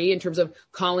number 3 in terms of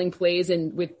calling plays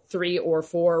and with 3 or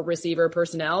 4 receiver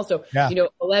personnel. So,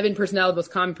 11 personnel, the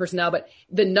most common personnel, but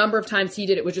the number of times he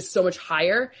did it was just so much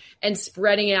higher and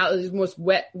spreading it out, the most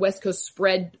West Coast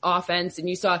spread offense. And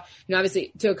you saw,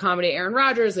 obviously to accommodate Aaron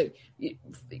Rodgers,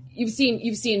 you've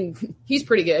seen he's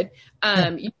pretty good.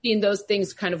 You've seen those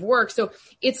things kind of work. So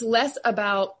it's less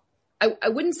about, I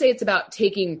wouldn't say it's about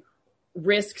taking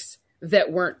risks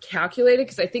that weren't calculated,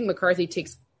 because I think McCarthy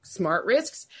takes smart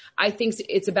risks. I think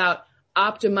it's about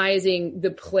optimizing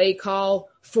the play call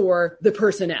for the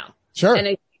personnel. Sure. And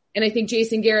I think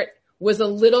Jason Garrett was a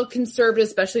little conservative,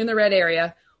 especially in the red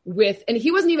area, and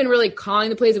he wasn't even really calling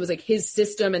the plays. It was like his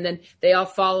system, and then they all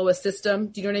follow a system.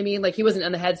 Do you know what I mean? Like he wasn't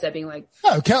on the headset being like,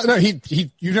 no,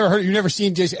 you've never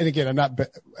seen Jason. And again,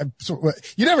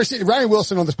 you never seen Ryan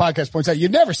Wilson on this podcast points out,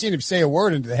 you've never seen him say a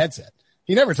word into the headset.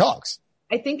 He never talks.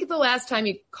 I think the last time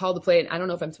he called the play, and I don't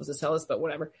know if I'm supposed to tell this, but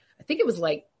whatever. I think it was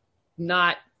like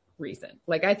not recent.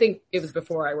 Like I think it was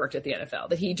before I worked at the NFL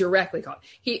that he directly called.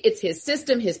 It's his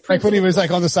system, his principle. Like when he was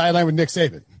like on the sideline with Nick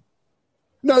Saban.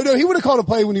 No, he would have called a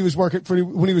play when he was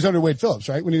when he was under Wade Phillips,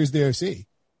 right? When he was the OC.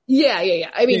 Yeah.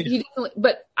 I mean, he definitely,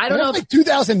 but I don't know. Like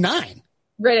 2009.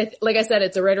 Right. Like I said,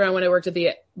 it's right around when I worked at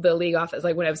the league office,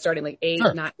 like when I was starting like 8,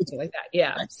 9, something like that.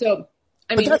 Yeah. Right. So,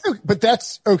 I mean, but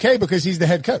that's okay because he's the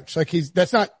head coach. Like you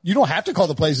don't have to call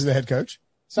the plays as the head coach.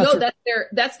 No,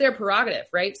 that's their prerogative,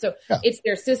 right? So it's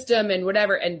their system and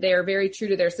whatever, and they're very true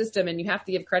to their system, and you have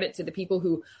to give credit to the people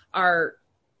who are,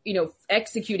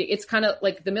 executing. It's kind of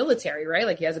like the military, right?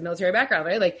 Like he has a military background,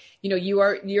 right? Like, you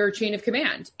are your chain of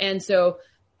command. And so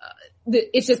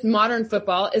it's just modern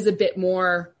football is a bit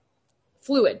more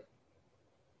fluid.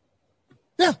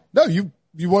 Yeah. No, you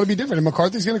want to be different. And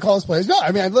McCarthy's going to call his plays. No,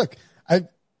 I mean, look,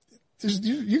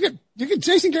 you get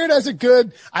Jason Garrett has a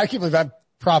good, I can't believe I'm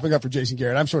propping up for Jason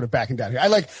Garrett. I'm sort of backing down here.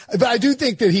 But I do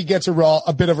think that he gets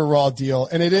a bit of a raw deal,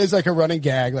 and it is like a running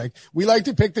gag. Like we like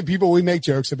to pick the people we make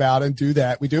jokes about and do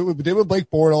that. We did it with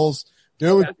Blake Bortles,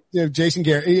 do it with Jason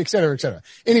Garrett, et cetera, et cetera.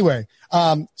 Anyway,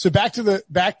 so back to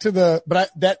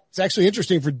the, that's actually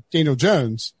interesting for Daniel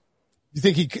Jones. You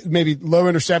think he maybe low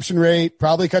interception rate,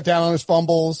 probably cut down on his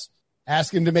fumbles,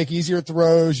 ask him to make easier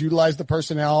throws, utilize the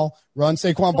personnel, run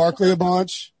Saquon Barkley a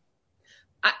bunch?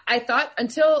 I thought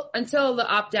until the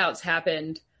opt-outs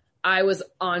happened, I was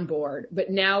on board. But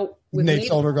now with Nate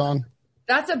Solder gone,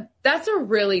 that's a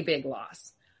really big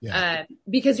loss. Yeah.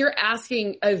 Because you're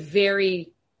asking a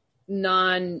very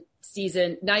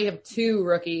non-season. Now you have 2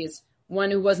 rookies,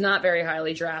 one who was not very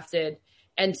highly drafted.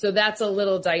 And so that's a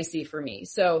little dicey for me.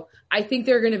 So I think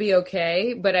they're going to be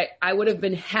okay, but I would have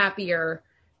been happier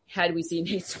had we seen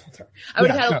Nate Solder. I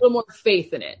would have had a little more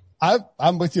faith in it.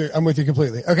 I'm with you. I'm with you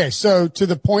completely. Okay. So to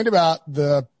the point about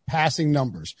the passing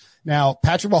numbers. Now,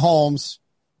 Patrick Mahomes,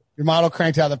 your model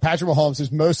cranked out that Patrick Mahomes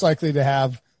is most likely to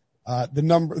have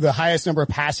the highest number of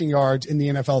passing yards in the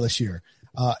NFL this year.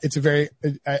 It's a very,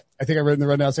 I think I read in the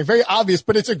rundown, it's like very obvious,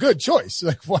 but it's a good choice.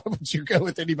 Like, why would you go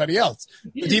with anybody else?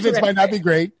 The defense might not be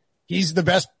great. He's the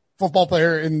best football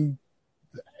player in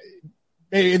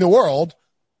the world.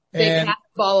 They pass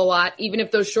the ball a lot, even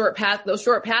if those short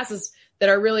passes that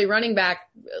are really running back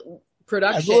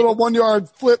production. The little 1 yard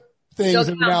flip things.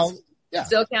 Still counts.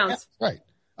 Still counts. Yeah,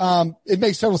 right. It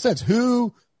makes total sense.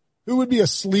 Who would be a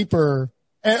sleeper?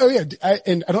 And, I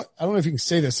don't know if you can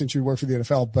say this since you work for the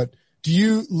NFL, but do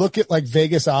you look at like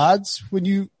Vegas odds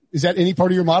is that any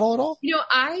part of your model at all?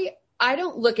 I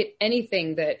don't look at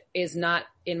anything that is not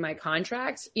in my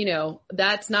contract.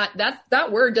 That's not,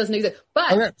 that word doesn't exist.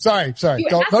 But okay, sorry.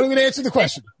 Don't even answer the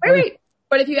question. Right.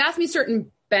 But if you ask me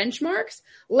certain benchmarks,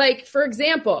 like for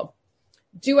example,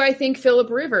 do I think Phillip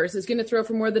Rivers is going to throw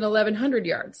for more than 1,100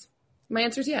 yards? My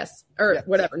answer is yes. Or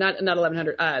whatever, not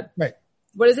 1,100. Right.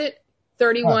 What is it?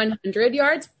 3,100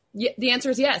 yards? Yeah, the answer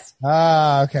is yes.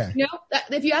 Okay.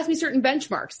 If you ask me certain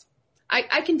benchmarks,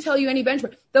 I can tell you any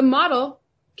benchmark. The model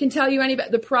can tell you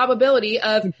the probability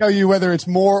of. Can tell you whether it's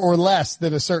more or less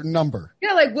than a certain number.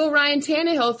 Yeah, like will Ryan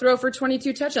Tannehill throw for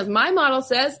 22 touchdowns? My model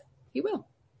says he will.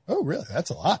 Oh, really?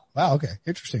 That's a lot. Wow. Okay.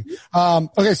 Interesting.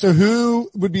 Okay. So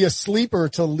who would be a sleeper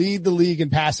to lead the league in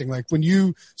passing? Like when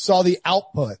you saw the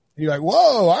output, you're like,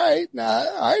 whoa, all right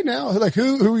now. Like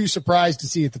who were you surprised to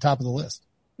see at the top of the list?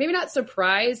 Maybe not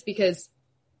surprised because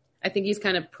I think he's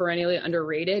kind of perennially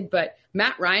underrated, but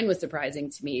Matt Ryan was surprising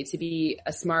to me to be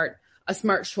a smart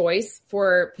choice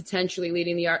for potentially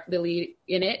leading the lead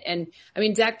in it. And I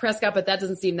mean, Dak Prescott, but that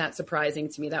doesn't seem that surprising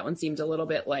to me. That one seemed a little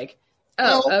bit like,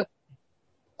 okay.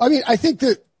 I mean, I think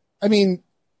that,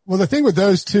 well, the thing with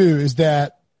those two is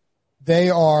that they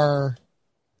are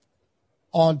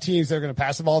on teams that are going to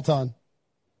pass the ball a ton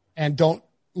and don't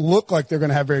look like they're going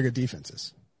to have very good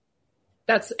defenses.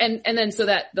 That's, and then so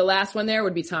that the last one there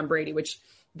would be Tom Brady, which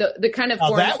the kind of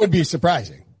form that would be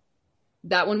surprising.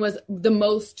 That one was the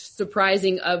most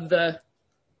surprising of the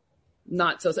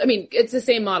not so. I mean, it's the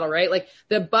same model, right? Like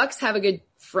the Bucks have a good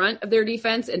front of their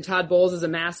defense and Todd Bowles is a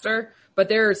master, but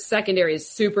their secondary is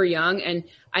super young. And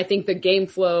I think the game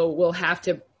flow will have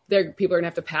to, people are going to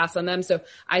have to pass on them. So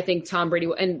I think Tom Brady,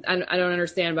 and I don't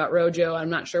understand about Rojo. I'm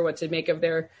not sure what to make of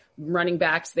their running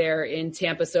backs there in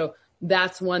Tampa. So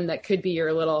that's one that could be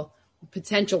your little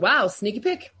potential. Wow. Sneaky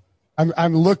pick.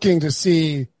 I'm looking to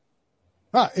see.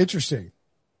 Interesting.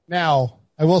 Now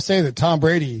I will say that Tom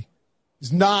Brady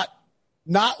is not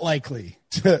likely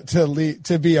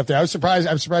to be up there. I'm surprised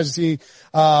to see,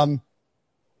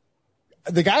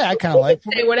 the guy I kind of like.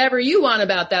 Say whatever you want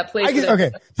about that place.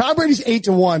 Okay. Tom Brady's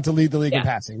 8-1 to lead the league in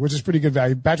passing, which is pretty good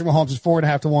value. Patrick Mahomes is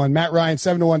 4.5 to 1. Matt Ryan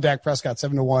 7-1. Dak Prescott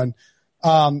 7-1.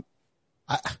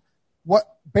 What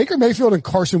Baker Mayfield and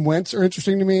Carson Wentz are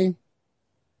interesting to me.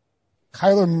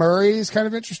 Kyler Murray is kind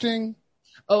of interesting.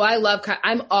 Oh,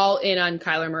 I'm all in on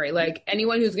Kyler Murray. Like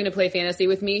anyone who's going to play fantasy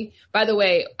with me, by the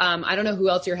way, I don't know who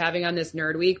else you're having on this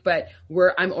nerd week, but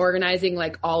I'm organizing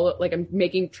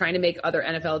trying to make other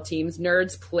NFL teams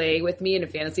nerds play with me in a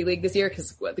fantasy league this year.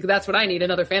 Cause that's what I need,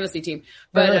 another fantasy team.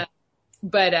 But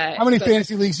how many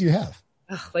fantasy leagues do you have?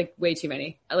 Like way too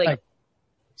many. Like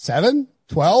 7,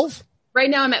 12? Right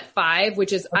now I'm at 5,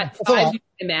 which is 5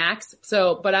 max.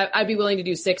 So, but I'd be willing to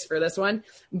do 6 for this one,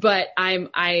 but I'm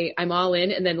all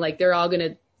in. And then like,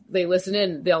 they listen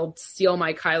in, they'll steal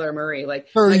my Kyler Murray. Like,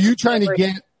 so are you trying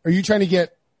to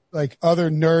get like other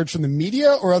nerds from the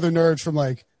media or other nerds from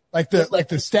like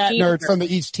the stat nerds from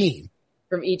each team?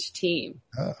 From each team.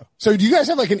 Oh. So do you guys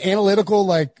have like an analytical,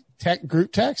 like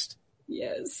group text?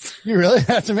 Yes. You really?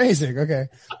 That's amazing. Okay.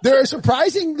 There are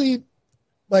surprisingly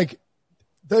like,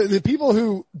 the people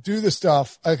who do the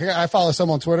stuff, like I follow some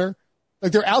on Twitter,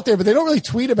 like they're out there, but they don't really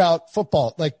tweet about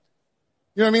football. Like,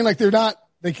 you know what I mean? Like they're not,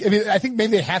 like, I mean, I think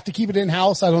maybe they have to keep it in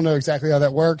house. I don't know exactly how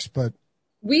that works, but.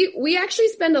 We actually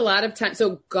spend a lot of time.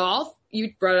 So golf,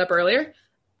 you brought it up earlier.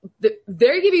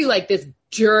 They give you like this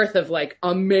dearth of like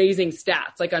amazing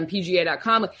stats, like on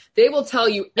PGA.com. Like, they will tell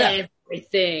you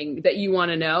everything that you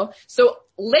want to know. So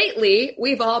lately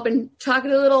we've all been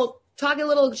talking a little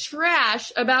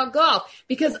trash about golf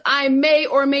because I may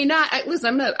or may not.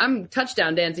 Listen, I'm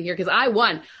touchdown dancing here because I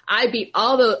won. I beat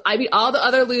all the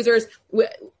other losers.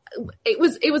 It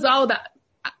was all about,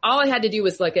 all I had to do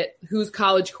was look at whose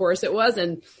college course it was.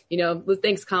 And,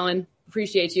 thanks, Colin.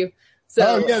 Appreciate you.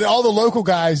 So, all the local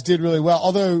guys did really well.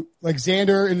 Although, like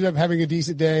Xander ended up having a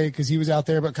decent day because he was out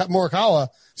there, but Morikawa.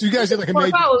 So you guys did like a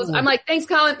major. I'm like, thanks,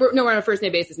 Colin. We're on a first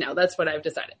name basis now. That's what I've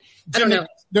decided. I don't know.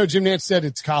 No, Jim Nantz said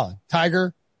it's Colin.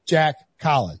 Tiger, Jack,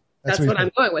 Colin. That's what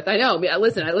I'm going with. I know. I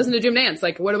listen to Jim Nantz.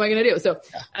 Like, what am I going to do? So,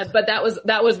 but that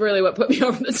was really what put me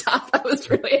over the top. I was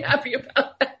really happy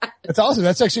about that. That's awesome.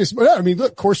 That's actually I mean,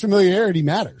 look, course familiarity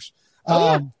matters.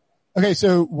 Okay.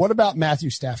 So what about Matthew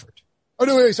Stafford? Oh,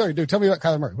 no, wait, sorry, dude. Tell me about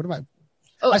Kyler Murray. What am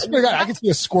I? I swear to God, I can see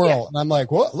a squirrel, and I'm like,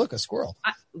 what? Look, a squirrel.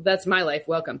 That's my life.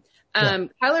 Welcome.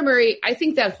 Kyler Murray, I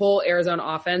think that whole Arizona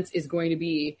offense is going to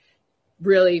be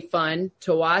really fun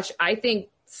to watch. I think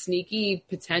sneaky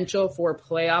potential for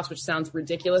playoffs, which sounds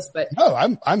ridiculous, but no,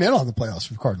 I'm in on the playoffs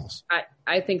for Cardinals.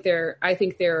 I think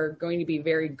they're going to be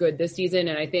very good this season.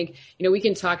 And I think, we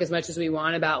can talk as much as we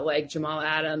want about like Jamal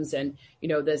Adams and, the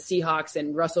Seahawks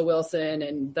and Russell Wilson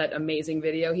and that amazing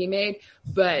video he made.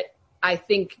 But I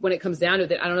think when it comes down to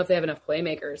it, I don't know if they have enough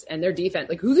playmakers and their defense.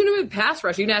 Like, who's going to pass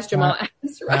rush? You can ask Jamal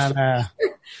Adams to rush.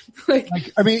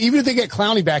 I mean, even if they get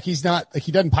Clowney back, he's not like,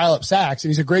 he doesn't pile up sacks and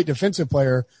he's a great defensive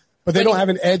player, but they don't have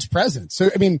an edge presence. So,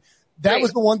 I mean, that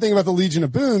was the one thing about the Legion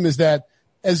of Boom is that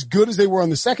as good as they were on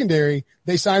the secondary,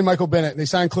 they signed Michael Bennett, they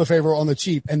signed Cliff Averill on the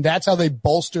cheap. And that's how they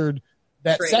bolstered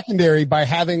that secondary by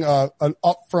having an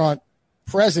upfront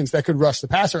presence that could rush the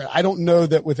passer. I don't know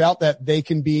that without that, they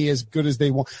can be as good as they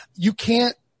want. You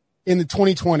can't in the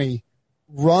 2020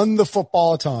 run the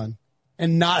football a ton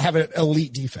and not have an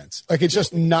elite defense. Like it's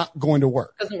just not going to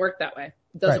work. It doesn't work that way.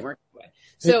 It doesn't work that way.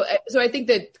 So I think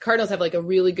that Cardinals have like a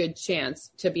really good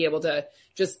chance to be able to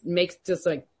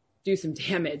do some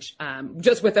damage,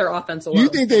 just with their offense alone. You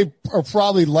think they are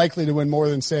probably likely to win more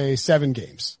than say 7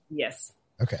 games? Yes.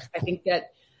 Okay. Cool.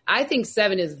 I think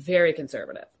 7 is very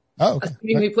conservative. Oh, okay.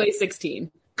 Assuming we play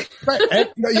 16. Right.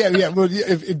 Yeah. Well,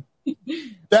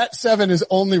 that 7 is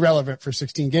only relevant for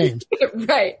 16 games.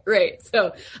 Right.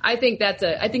 So I think that's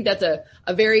a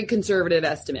very conservative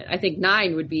estimate. I think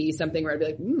 9 would be something where I'd be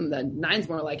like, the 9's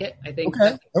more like it. I think.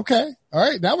 Okay. All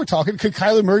right. Now we're talking. Could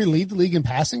Kyler Murray lead the league in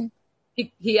passing?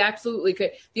 He absolutely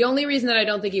could. The only reason that I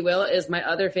don't think he will is my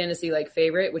other fantasy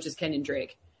favorite, which is Kenyon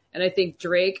Drake. And I think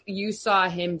Drake, you saw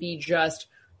him be just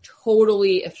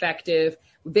totally effective.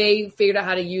 They figured out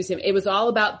how to use him. It was all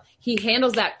about, he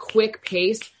handles that quick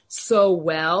pace so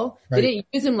well. Right. They didn't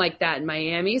use him like that in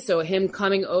Miami. So him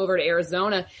coming over to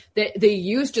Arizona, the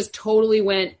use just totally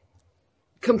went,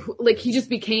 he just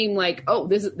became like, oh,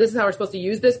 this is how we're supposed to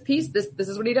use this piece. This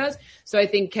is what he does. So I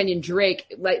think Kenyon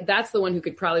Drake, that's the one who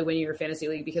could probably win your fantasy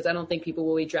league because I don't think people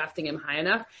will be drafting him high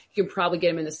enough. You can probably get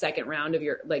him in the second round of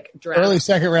your draft. Early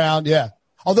second round. Yeah.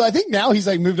 Although I think now he's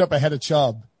moved up ahead of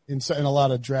Chubb in a lot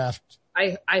of draft.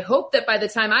 I hope that by the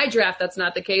time I draft, that's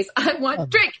not the case. I want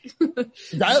Drake.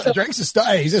 Drake's a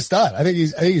stud. He's a stud. I think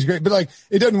he's great, but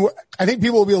it doesn't work. I think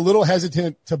people will be a little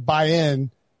hesitant to buy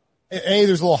in. A,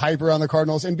 there's a little hype around the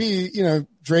Cardinals, and B,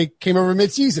 Drake came over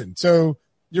midseason, so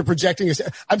you're projecting.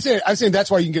 I'm saying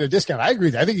that's why you can get a discount. I agree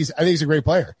with that. I think he's a great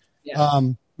player. Yeah.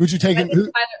 Would you take him? This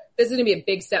is going to be a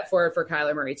big step forward for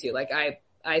Kyler Murray too.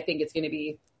 I think it's going to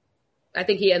be. I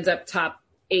think he ends up top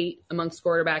 8 amongst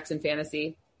quarterbacks in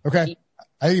fantasy. Okay.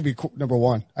 I think he'd be number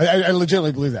 1. I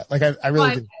legitimately believe that. Like, I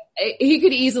really do. He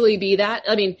could easily be that.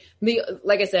 I mean,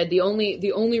 like I said, the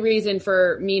only reason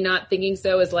for me not thinking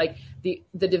so is like the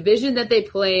division that they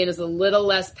play in is a little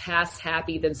less pass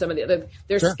happy than some of the other.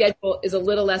 Their schedule is a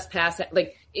little less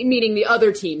like meaning the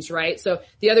other teams, right? So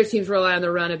the other teams rely on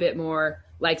the run a bit more,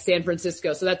 like San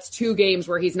Francisco. So that's 2 games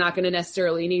where he's not going to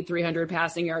necessarily need 300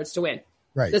 passing yards to win.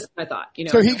 Right. This is my thought.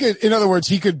 So he could, in other words,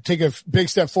 he could take a big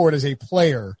step forward as a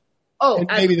player. Oh, and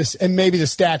maybe the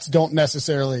stats don't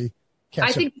necessarily catch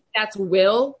I think that's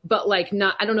will, but like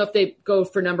not, I don't know if they go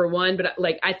for number 1, but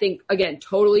like, I think again,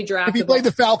 totally draftable. If he played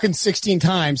the Falcons 16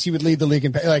 times, he would lead the league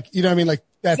in, like, you know what I mean? Like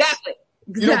that's, exactly.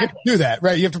 You don't get to do that,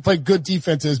 right? You have to play good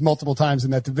defenses multiple times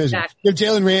in that division. Exactly. You have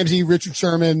Jalen Ramsey, Richard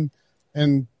Sherman,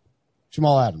 and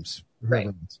Jamal Adams. Right.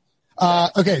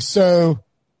 Okay. So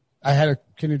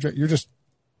you're just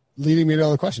leading me to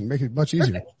another question, make it much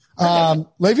easier.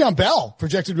 Le'Veon Bell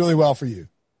projected really well for you.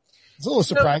 It's a little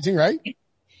surprising, right?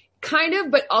 Kind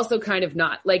of, but also kind of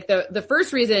not. Like the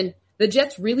first reason the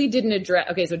Jets really didn't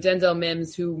address, okay, so Denzel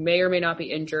Mims, who may or may not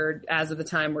be injured as of the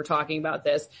time we're talking about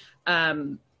this,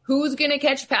 who's going to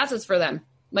catch passes for them?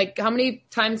 Like, how many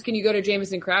times can you go to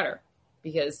Jamison Crowder?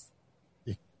 Because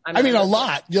I mean, a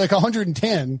lot. You're like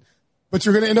 110, but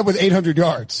you're going to end up with 800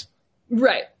 yards.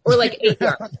 Right. Or like 8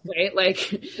 yards, right? Like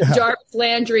Jarvis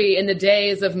Landry in the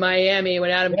days of Miami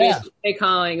when Adam Gase was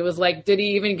calling, it was like, did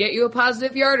he even get you a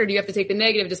positive yard or do you have to take the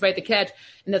negative despite the catch?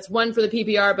 And that's 1 for the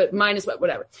PPR, but minus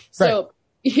whatever. So,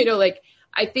 like,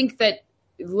 I think that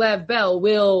Lev Bell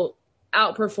will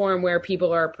outperform where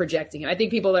people are projecting him. I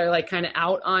think people are like kind of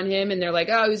out on him and they're like,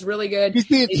 oh, he's really good.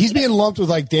 He's being lumped with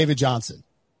like David Johnson.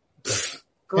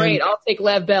 Great. I'll take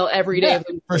Lev Bell every day.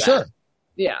 For sure.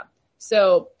 Yeah.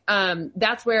 So,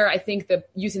 that's where I think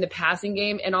using the passing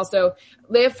game, and also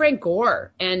they have Frank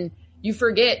Gore, and you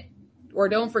forget or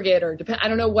don't forget or depend. I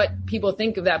don't know what people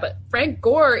think of that, but Frank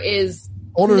Gore is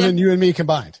older than you and me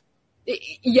combined.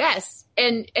 Yes.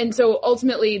 And so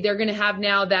ultimately they're going to have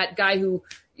now that guy who,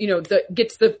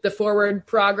 gets the forward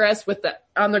progress with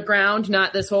on the ground,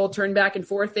 not this whole turn back and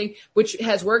forth thing, which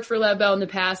has worked for Lev Bell in the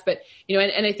past. But,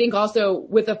 and I think also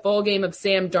with a full game of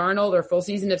Sam Darnold or full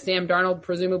season of Sam Darnold,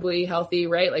 presumably healthy,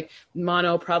 right? Like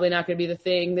mono probably not going to be the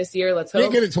thing this year. Let's hope. He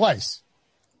get it twice.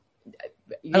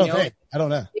 I don't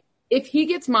know. If he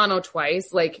gets mono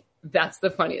twice, like that's the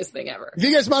funniest thing ever. If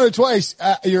he gets mono twice,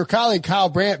 your colleague Kyle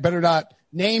Brandt better not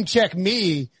name check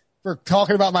me for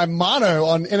talking about my mono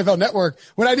on NFL Network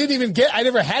when I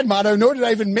never had mono, nor did I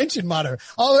even mention mono.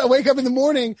 I wake up in the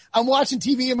morning, I'm watching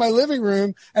TV in my living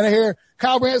room, and I hear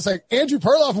Kyle Brandt's like, Andrew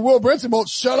Perloff and Will Brinson won't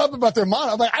shut up about their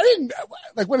mono. I'm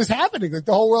like, what is happening? Like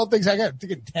the whole world thinks I got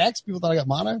text. People thought I got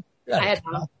mono. I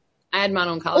had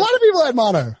mono in college. A lot of people had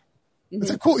mono. It's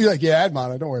like cool. You're like, yeah, I had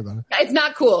mono. Don't worry about it. It's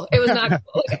not cool. It was not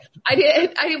cool.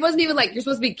 I wasn't even like, you're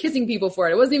supposed to be kissing people for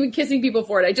it. I wasn't even kissing people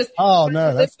for it. I just,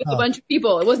 that's with a bunch of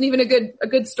people. It wasn't even a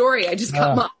good story. I just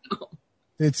got mono.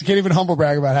 You can't even humble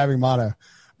brag about having mono.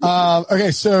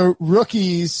 Okay. So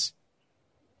rookies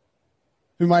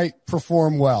who might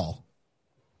perform well.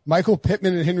 Michael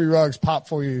Pittman and Henry Ruggs pop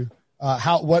for you.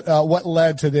 What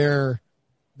led to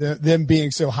them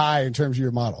being so high in terms of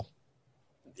your model?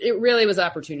 It really was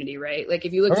opportunity, right? Like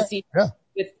if you look to see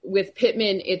with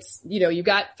Pittman, it's, you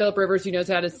got Phillip Rivers who knows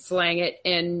how to slang it.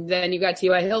 And then you got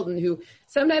T.Y. Hilton who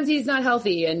sometimes he's not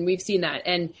healthy. And we've seen that.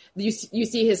 And you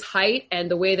see his height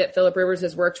and the way that Phillip Rivers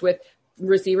has worked with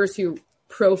receivers who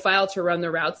profile to run the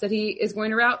routes that he is going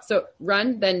to route. So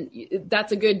then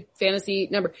that's a good fantasy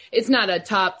number. It's not a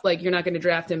top, like you're not going to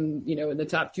draft him, in the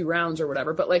top 2 rounds or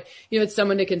whatever, but like, it's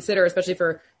someone to consider, especially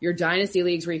for your dynasty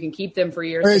leagues where you can keep them for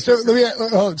years. Okay, so let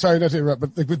me, sorry not to interrupt,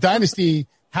 but like with dynasty,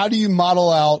 how do you model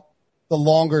out the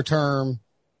longer term?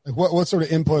 Like what sort of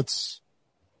inputs?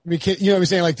 I mean, you know what I'm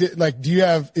saying? Like, do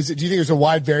you think there's a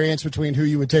wide variance between who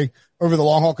you would take over the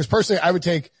long haul? Cause personally I would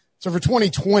take, so for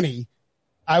 2020,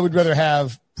 I would rather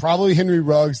have probably Henry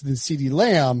Ruggs than CeeDee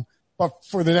Lamb, but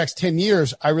for the next 10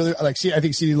 years, I really I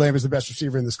think CeeDee Lamb is the best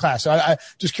receiver in this class. So I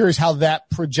just curious how that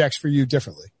projects for you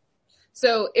differently.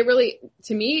 So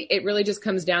to me, it really just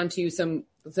comes down to some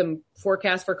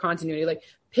forecast for continuity. Like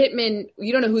Pittman,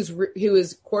 you don't know who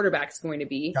his quarterback's going to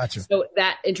be. Gotcha. So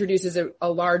that introduces a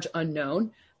large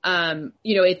unknown.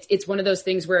 It's one of those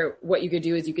things where what you could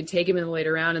do is you could take him in the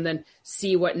later round and then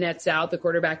see what nets out the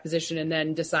quarterback position and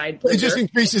then decide. It just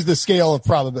increases the scale of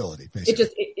probability, basically.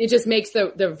 It just makes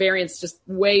the variance just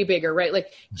way bigger, right?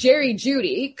 Like Jerry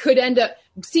Jeudy could end up,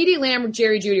 CeeDee Lamb,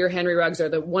 Jerry Jeudy, or Henry Ruggs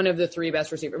are one of the 3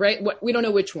 best receivers, right? We don't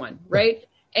know which one, right?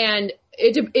 And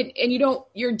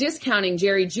you're discounting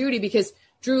Jerry Jeudy because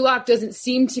Drew Lock doesn't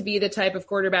seem to be the type of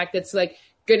quarterback that's like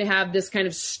going to have this kind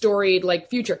of storied like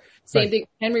future. Same thing,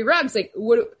 Henry Ruggs. Like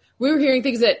we were hearing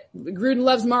things that Gruden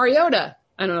loves Mariota.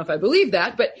 I don't know if I believe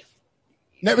that, but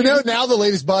now the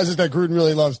latest buzz is that Gruden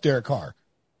really loves Derek Carr.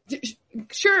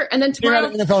 Sure. And then tomorrow,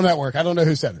 NFL Network. I don't know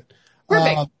who said it.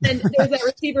 Perfect. And there's that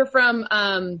receiver from,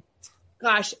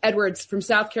 Edwards from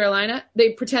South Carolina.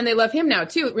 They pretend they love him now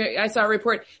too. I saw a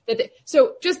report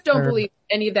so just don't believe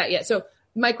any of that yet. So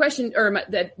my question,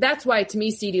 that's why to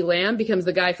me, CeeDee Lamb becomes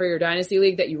the guy for your dynasty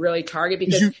league that you really target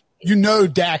because you know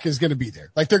Dak is going to be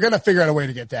there. Like they're going to figure out a way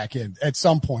to get Dak in at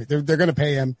some point. They're going to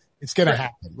pay him. It's going to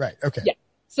happen. Right. Okay. Yeah.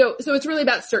 So it's really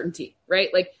about certainty, right?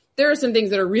 Like there are some things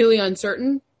that are really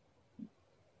uncertain,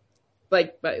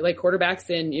 like quarterbacks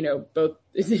in, both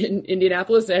in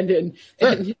Indianapolis and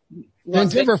in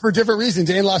Denver for different reasons,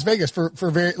 and Las Vegas for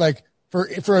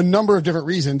a number of different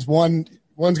reasons.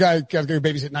 One's guy got to go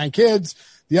babysit 9 kids.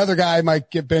 The other guy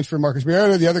might get benched for Marcus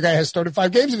Mariota. The other guy has started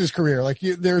 5 games in his career.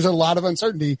 There's a lot of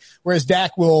uncertainty, whereas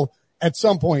Dak will at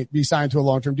some point be signed to a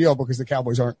long-term deal because the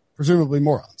Cowboys aren't presumably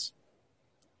morons.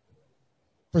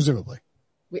 Presumably.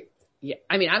 Yeah.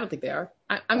 I mean, I don't think they are.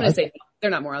 I'm going to say no,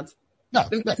 they're not morons. No.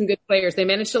 They've got some good players. They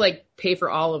managed to pay for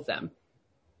all of them.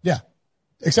 Yeah.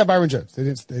 Except Byron Jones. They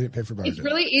didn't pay for Byron Jones. It's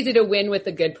really easy to win with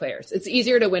the good players. It's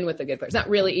easier to win with the good players. Not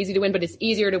really easy to win, but it's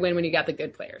easier to win when you got the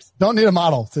good players. Don't need a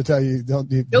model to tell you. Don't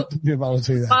need a model to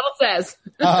tell you that. Model says.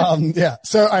 Yeah.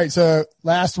 So, all right. So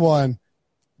last one,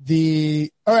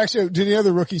 actually, did any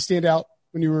other rookies stand out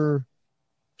when you were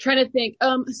trying to think?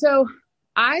 So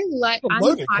I like a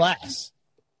loaded class.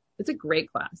 It's a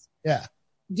great class. Yeah.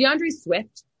 DeAndre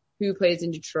Swift, who plays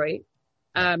in Detroit.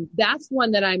 That's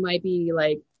one that I might be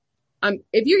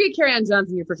if you get Kerryon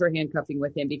Johnson, you're for sure handcuffing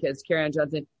with him because Kerryon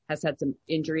Johnson has had some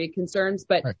injury concerns,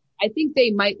 but right. I think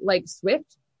they might like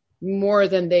Swift more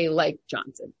than they like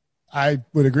Johnson. I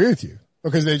would agree with you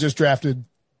because they just drafted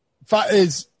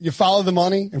you follow the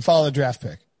money and follow the draft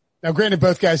pick. Now, granted,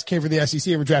 both guys came from the SEC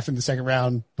and were drafted in the second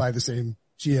round by the same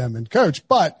GM and coach,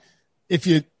 but if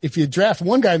you draft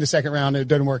one guy in the second round and it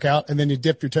doesn't work out and then you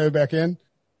dip your toe back in,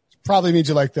 it probably means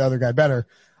you like the other guy better.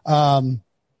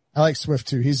 I like Swift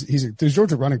too. There's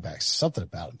Georgia running backs. Something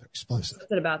about them. They're explosive.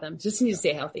 Something about them. Just need to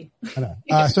stay healthy. I know.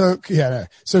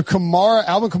 So Kamara,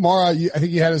 Alvin Kamara, I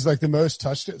think he had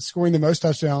scoring the most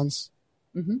touchdowns.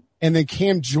 Mm-hmm. And then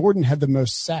Cam Jordan had the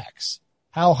most sacks.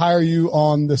 How high are you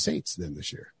on the Saints then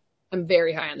this year? I'm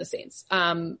very high on the Saints.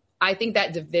 I think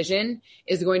that division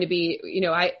is going to be,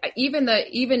 even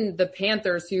the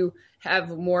Panthers who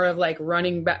have more of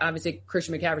running back, obviously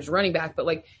Christian McCaffrey's running back, but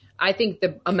I think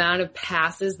the amount of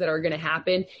passes that are going to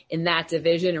happen in that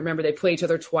division, remember they play each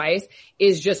other twice,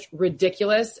 is just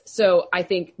ridiculous. So I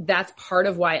think that's part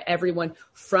of why everyone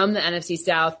from the NFC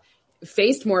South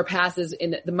faced more passes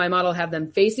my model have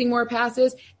them facing more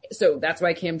passes. So that's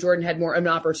why Cam Jordan had more of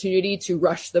an opportunity to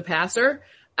rush the passer.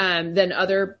 Than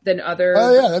other.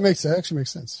 Oh yeah, that actually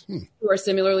makes sense. Who are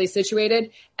similarly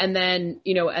situated. And then,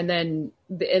 on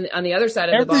the other side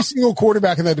of the ball. Every single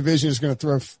quarterback in that division is going to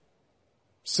throw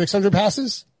 600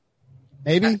 passes.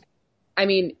 Maybe. I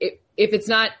mean, if it's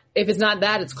not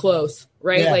that, it's close,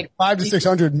 right? Yeah, 500 to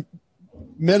 600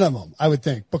 minimum, I would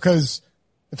think, because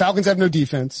the Falcons have no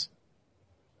defense.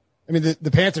 I mean,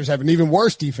 the Panthers have an even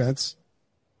worse defense.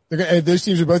 Those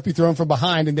teams would both be thrown from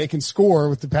behind and they can score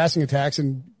with the passing attacks.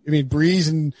 And I mean, Breeze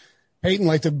and Peyton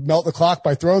like to melt the clock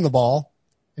by throwing the ball,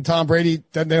 and Tom Brady,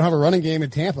 they don't have a running game in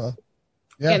Tampa.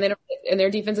 Yeah. And their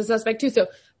defense is suspect too. So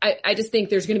I just think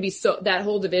there's going to be that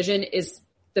whole division is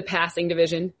the passing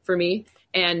division for me.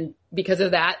 And because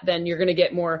of that, then you're going to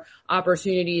get more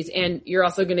opportunities and you're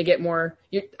also going to get more,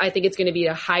 I think it's going to be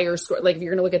a higher score. Like if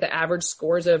you're going to look at the average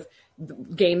scores of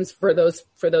games for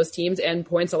those teams and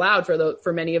points allowed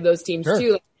for many of those teams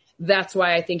too. That's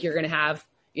why I think you're going to have,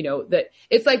 that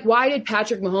it's why did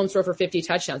Patrick Mahomes throw for 50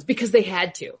 touchdowns? Because they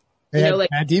had to, they had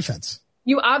bad defense.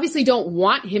 You obviously don't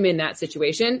want him in that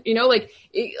situation,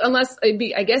 unless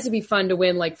I guess it'd be fun to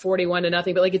win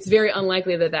 41-0, but it's very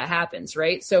unlikely that happens.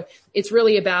 Right. So it's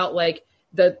really about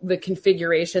the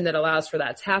configuration that allows for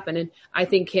that to happen. And I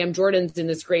think Cam Jordan's in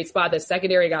this great spot. The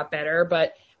secondary got better,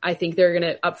 but I think they're going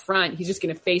to up front. He's just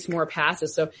going to face more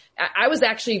passes. So I was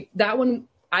actually that one.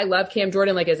 I love Cam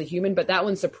Jordan as a human, but that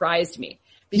one surprised me.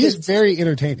 He's very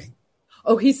entertaining.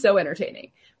 Oh, he's so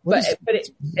entertaining.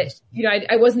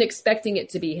 I wasn't expecting it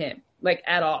to be him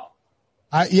at all.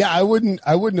 I wouldn't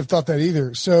have thought that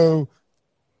either. So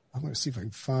I'm going to see if I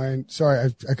can find,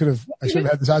 sorry, I should have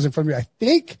had this eyes in front of me. I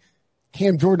think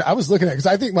Cam Jordan, I was looking at, cause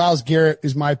I think Myles Garrett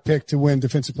is my pick to win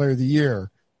Defensive Player of the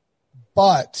Year,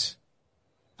 but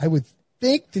I would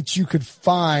think that you could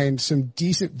find some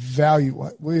decent value.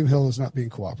 William Hill is not being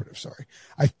cooperative. Sorry.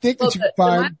 I think that you could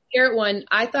find the Myles Garrett one.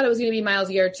 I thought it was going to be Myles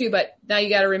Garrett too, but now you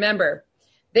got to remember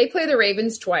they play the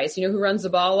Ravens twice. You know who runs the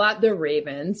ball a lot? The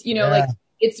Ravens. You know, like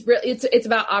it's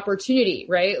about opportunity,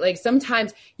 right? Like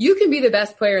sometimes you can be the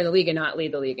best player in the league and not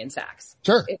lead the league in sacks.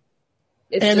 Sure.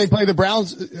 They play the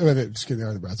Browns. Just kidding, they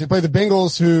are the Browns. They play the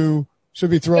Bengals, who should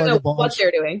be throwing the ball. What they're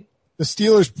doing. The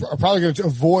Steelers are probably going to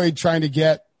avoid trying to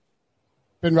get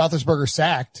Ben Roethlisberger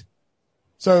sacked.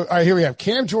 So, all right, here we have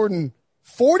Cam Jordan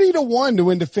 40-1 to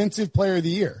win Defensive Player of the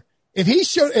Year. If he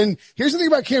showed, and here's the thing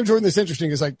about Cam Jordan that's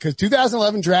interesting is like, cause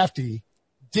 2011 draftee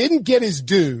didn't get his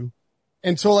due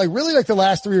until like really like the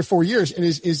last 3 or 4 years, and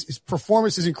his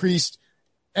performance has increased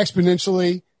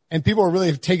exponentially, and people are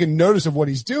really taking notice of what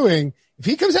he's doing. If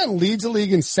he comes out and leads the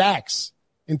league in sacks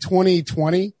in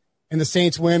 2020 and the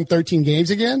Saints win 13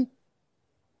 games again,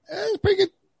 it's pretty good.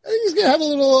 I think he's going to have a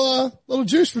little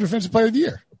juice for Defensive Player of the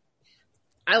Year.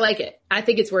 I like it. I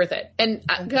think it's worth it. And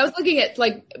I was looking at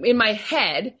like in my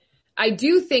head, I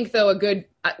do think though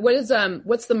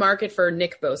what's the market for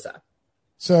Nick Bosa?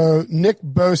 So Nick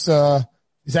Bosa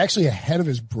is actually ahead of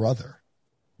his brother.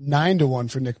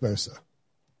 9-1 for Nick Bosa.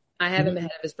 I have him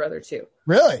ahead of his brother too.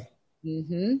 Really?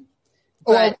 Mm-hmm.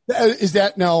 Well, is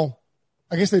that now?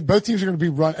 I guess both teams are going to be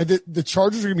run. The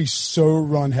Chargers are going to be so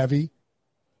run heavy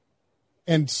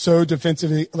and so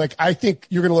defensively. Like I think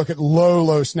you're going to look at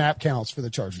low snap counts for the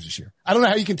Chargers this year. I don't know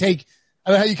how you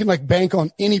can like bank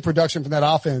on any production from that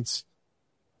offense.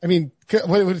 I mean,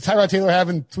 what did Tyrod Taylor have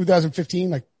in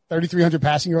 2015? Like 3,300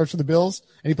 passing yards for the Bills,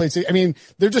 and he played. I mean,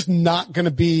 they're just not going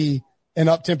to be an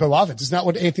up-tempo offense. It's not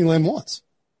what Anthony Lynn wants.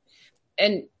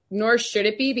 And nor should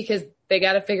it be, because they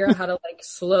got to figure out how to like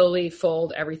slowly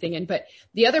fold everything in. But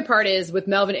the other part is with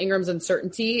Melvin Ingram's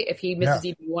uncertainty, if he misses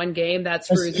even one game, that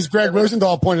screws. As Greg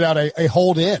Rosendahl pointed out, a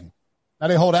hold in,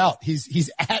 not a hold out.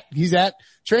 He's at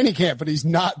training camp, but he's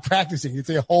not practicing. It's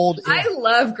a hold in. I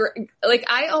love Greg. Like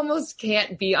I almost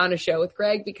can't be on a show with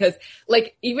Greg because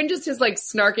like even just his like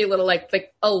snarky little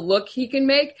like a look he can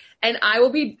make, and I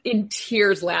will be in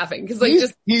tears laughing because like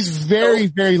he's very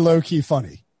very low key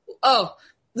funny. Oh,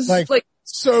 this is like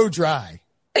so dry.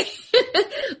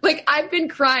 Like I've been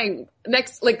crying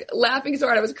laughing so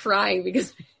hard I was crying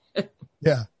because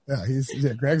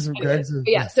Greg's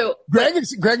yeah. So Greg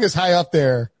is high up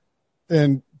there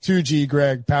in 2G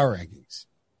Greg power rankings.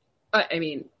 I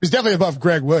mean, he's definitely above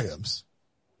Greg Williams.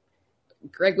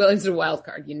 Greg Williams is a wild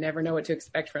card. You never know what to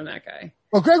expect from that guy.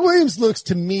 Well, Greg Williams looks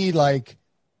to me like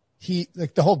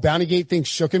the whole Bountygate thing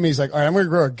shook him. He's like, all right, I'm going to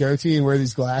grow a goatee and wear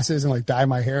these glasses and like dye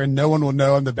my hair and no one will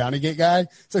know I'm the Bountygate guy.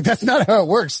 It's like, that's not how it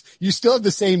works. You still have the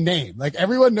same name. Like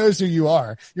everyone knows who you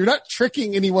are. You're not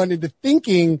tricking anyone into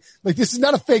thinking like this is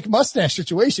not a fake mustache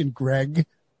situation, Greg.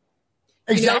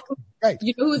 Exactly. Right.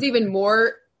 You know who's even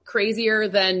more crazier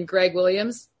than Greg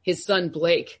Williams? His son,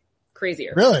 Blake.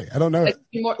 Crazier. Really? I don't know. Like,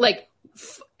 more like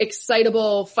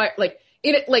excitable,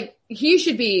 like he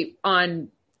should be on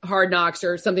Hard Knocks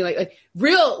or something like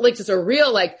real, like just a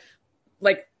real, like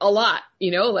a lot,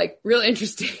 you know, like real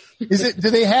interesting. Do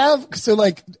they have, so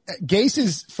like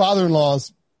Gase's father-in-law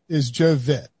is Joe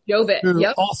Vitt. Joe Vitt,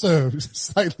 yep. Also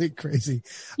slightly crazy.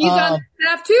 He's on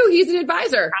staff too. He's an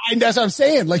advisor. And that's what I'm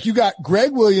saying. Like you got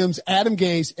Greg Williams, Adam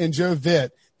Gase, and Joe Vitt.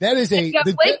 That is you got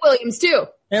Blake Williams too.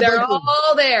 They're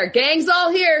all there. Gang's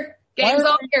all here.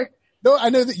 No,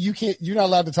 I know that you're not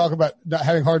allowed to talk about not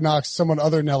having Hard Knocks someone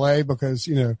other than LA because,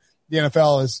 you know, the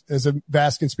NFL is a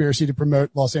vast conspiracy to promote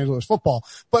Los Angeles football.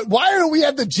 But why don't we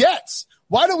have the Jets?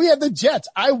 Why don't we have the Jets?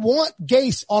 I want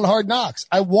Gase on Hard Knocks.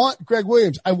 I want Greg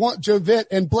Williams. I want Joe Vitt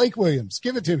and Blake Williams.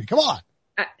 Give it to me. Come on.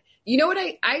 You know what?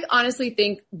 I honestly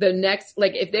think the next,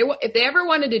 like if they ever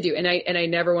wanted to do, and I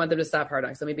never want them to stop Hard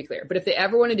Knocks, let me be clear, but if they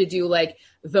ever wanted to do like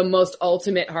the most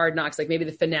ultimate Hard Knocks, like maybe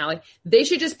the finale, they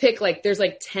should just pick like, there's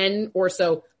like 10 or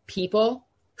so people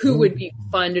who would be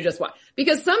fun to just watch,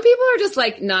 because some people are just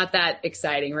like not that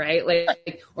exciting, right?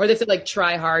 Like, or they have to like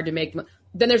try hard to make,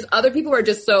 then there's other people who are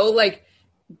just so like,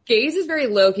 Gaze is very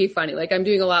low key funny. Like I'm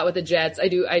doing a lot with the Jets. I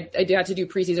do have to do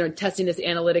preseason and testing this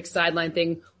analytics sideline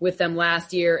thing with them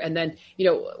last year. And then, you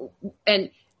know, and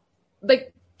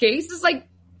like Gaze is like,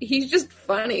 he's just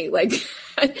funny. Like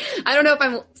I don't know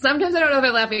if sometimes I don't know if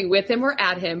I'm laughing with him or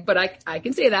at him, but I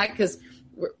can say that because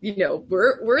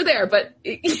we're there, but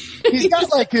he's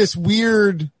got like this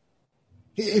weird,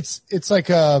 it's like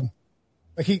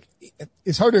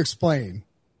it's hard to explain.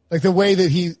 Like the way that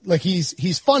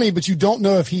he's funny, but you don't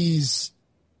know if he's.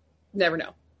 Never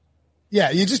know.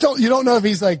 Yeah, you don't know if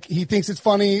he's like, he thinks it's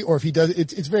funny or if he does.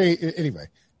 It's very, anyway,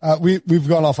 we've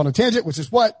gone off on a tangent, which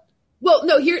is what? Well,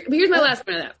 no, here's my last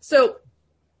point on that. So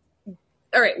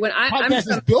all right, when I'm Podcast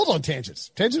is built on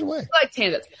tangents. Tangent away. I like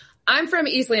tangents. I'm from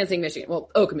East Lansing, Michigan. Well,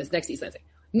 Okemos, next East Lansing.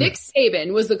 Nick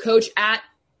Saban was the coach at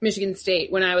Michigan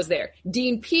State when I was there.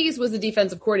 Dean Pease was the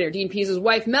defensive coordinator. Dean Pease's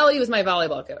wife, Melly, was my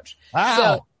volleyball coach. Wow.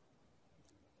 So,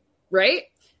 right?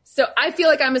 So I feel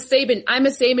like I'm a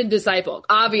Saban disciple.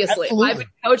 Obviously, Absolutely. I've been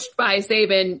coached by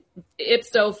Saban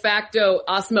ipso facto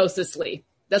osmosisly.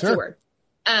 That's the word.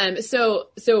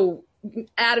 So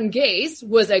Adam Gase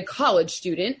was a college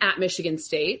student at Michigan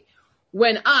State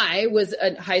when I was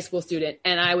a high school student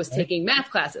and I was taking math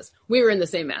classes. We were in the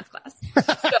same math class.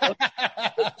 So,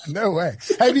 no way.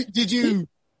 Did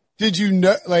you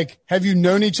know, like, have you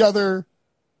known each other?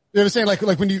 You know what I'm saying? Like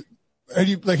when have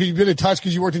you been in touch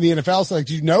because you worked in the NFL? So like,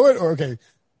 do you know it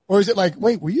or is it like,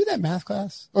 wait, were you that math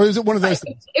class? Or is it one of those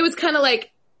things? It was kind of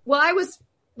like, well, I was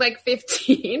like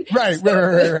 15. Right.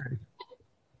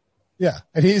 Yeah.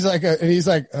 And he's like,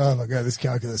 oh my God, this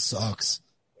calculus sucks.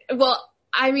 Well,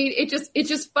 I mean, it's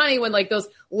just funny when like those,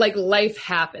 like life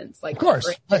happens. Like, of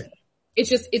course. Right. It's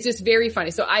just very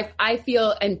funny. So I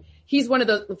feel, and he's one of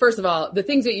the, first of all,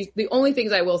 the only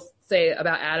things I will say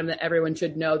about Adam that everyone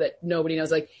should know that nobody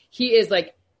knows, like he is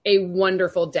like a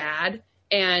wonderful dad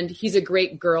and he's a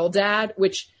great girl dad,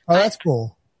 which that's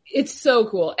cool. It's so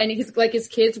cool. And he's like, his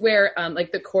kids wear,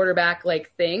 like the quarterback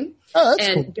like thing. Oh, that's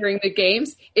and cool. During the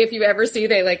games, if you ever see,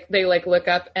 they look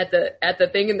up at the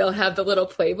thing and they'll have the little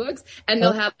playbooks and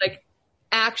they'll have like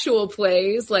actual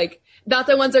plays, like not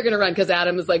the ones they're going to run. Cause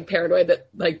Adam is like paranoid that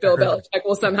like Bill Belichick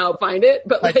will somehow find it,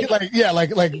 but like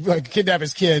kidnap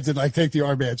his kids and like take the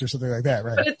armbands or something like that.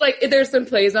 Right. But it's like, there's some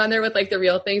plays on there with like the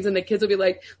real things and the kids will be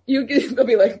like, they'll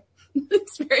be like,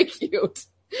 it's very cute.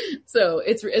 So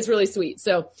it's really sweet.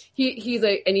 So he's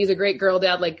a great girl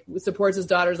dad, like supports his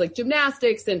daughters, like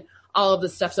gymnastics and all of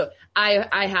this stuff. So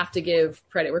I have to give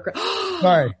credit where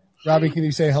Sorry, Robbie, can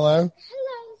you say hello?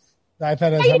 Hello. The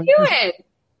iPad has how you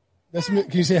doing?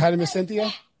 Can you say hi to Miss Cynthia?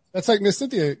 That's like Miss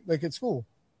Cynthia, like at school.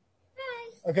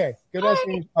 Hi. Okay, go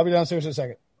downstairs. I'll be downstairs in a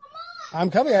second. I'm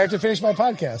coming. I have to finish my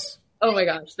podcast. Oh my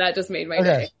gosh, that just made my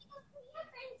day.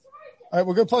 All right,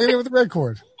 we'll go plug it in with the red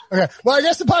cord. Okay. Well, I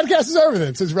guess the podcast is over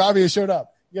then, since Robbie has showed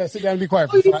up. You gotta sit down and be quiet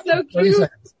for he's so 30 cute.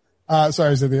 seconds.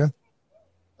 Sorry, Cynthia.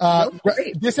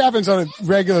 This happens on a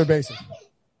regular basis.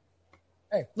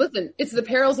 Hey. Listen, it's the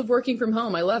perils of working from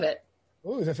home. I love it.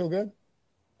 Oh, does that feel good?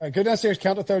 All right, go downstairs,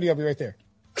 count to 30. I'll be right there.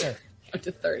 Up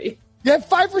to 30. You have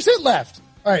 5% left.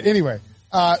 All right. Anyway,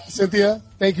 Cynthia,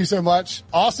 thank you so much.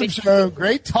 Awesome show.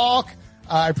 Great talk.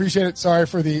 I appreciate it. Sorry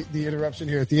for the interruption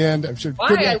here at the end. I'm sure. Why?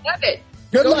 I love it.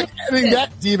 Good luck editing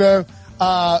that, Debo.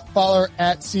 Follow her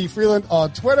at C Freeland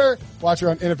on Twitter. Watch her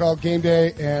on NFL Game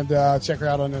Day and check her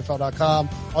out on NFL.com.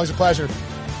 Always a pleasure.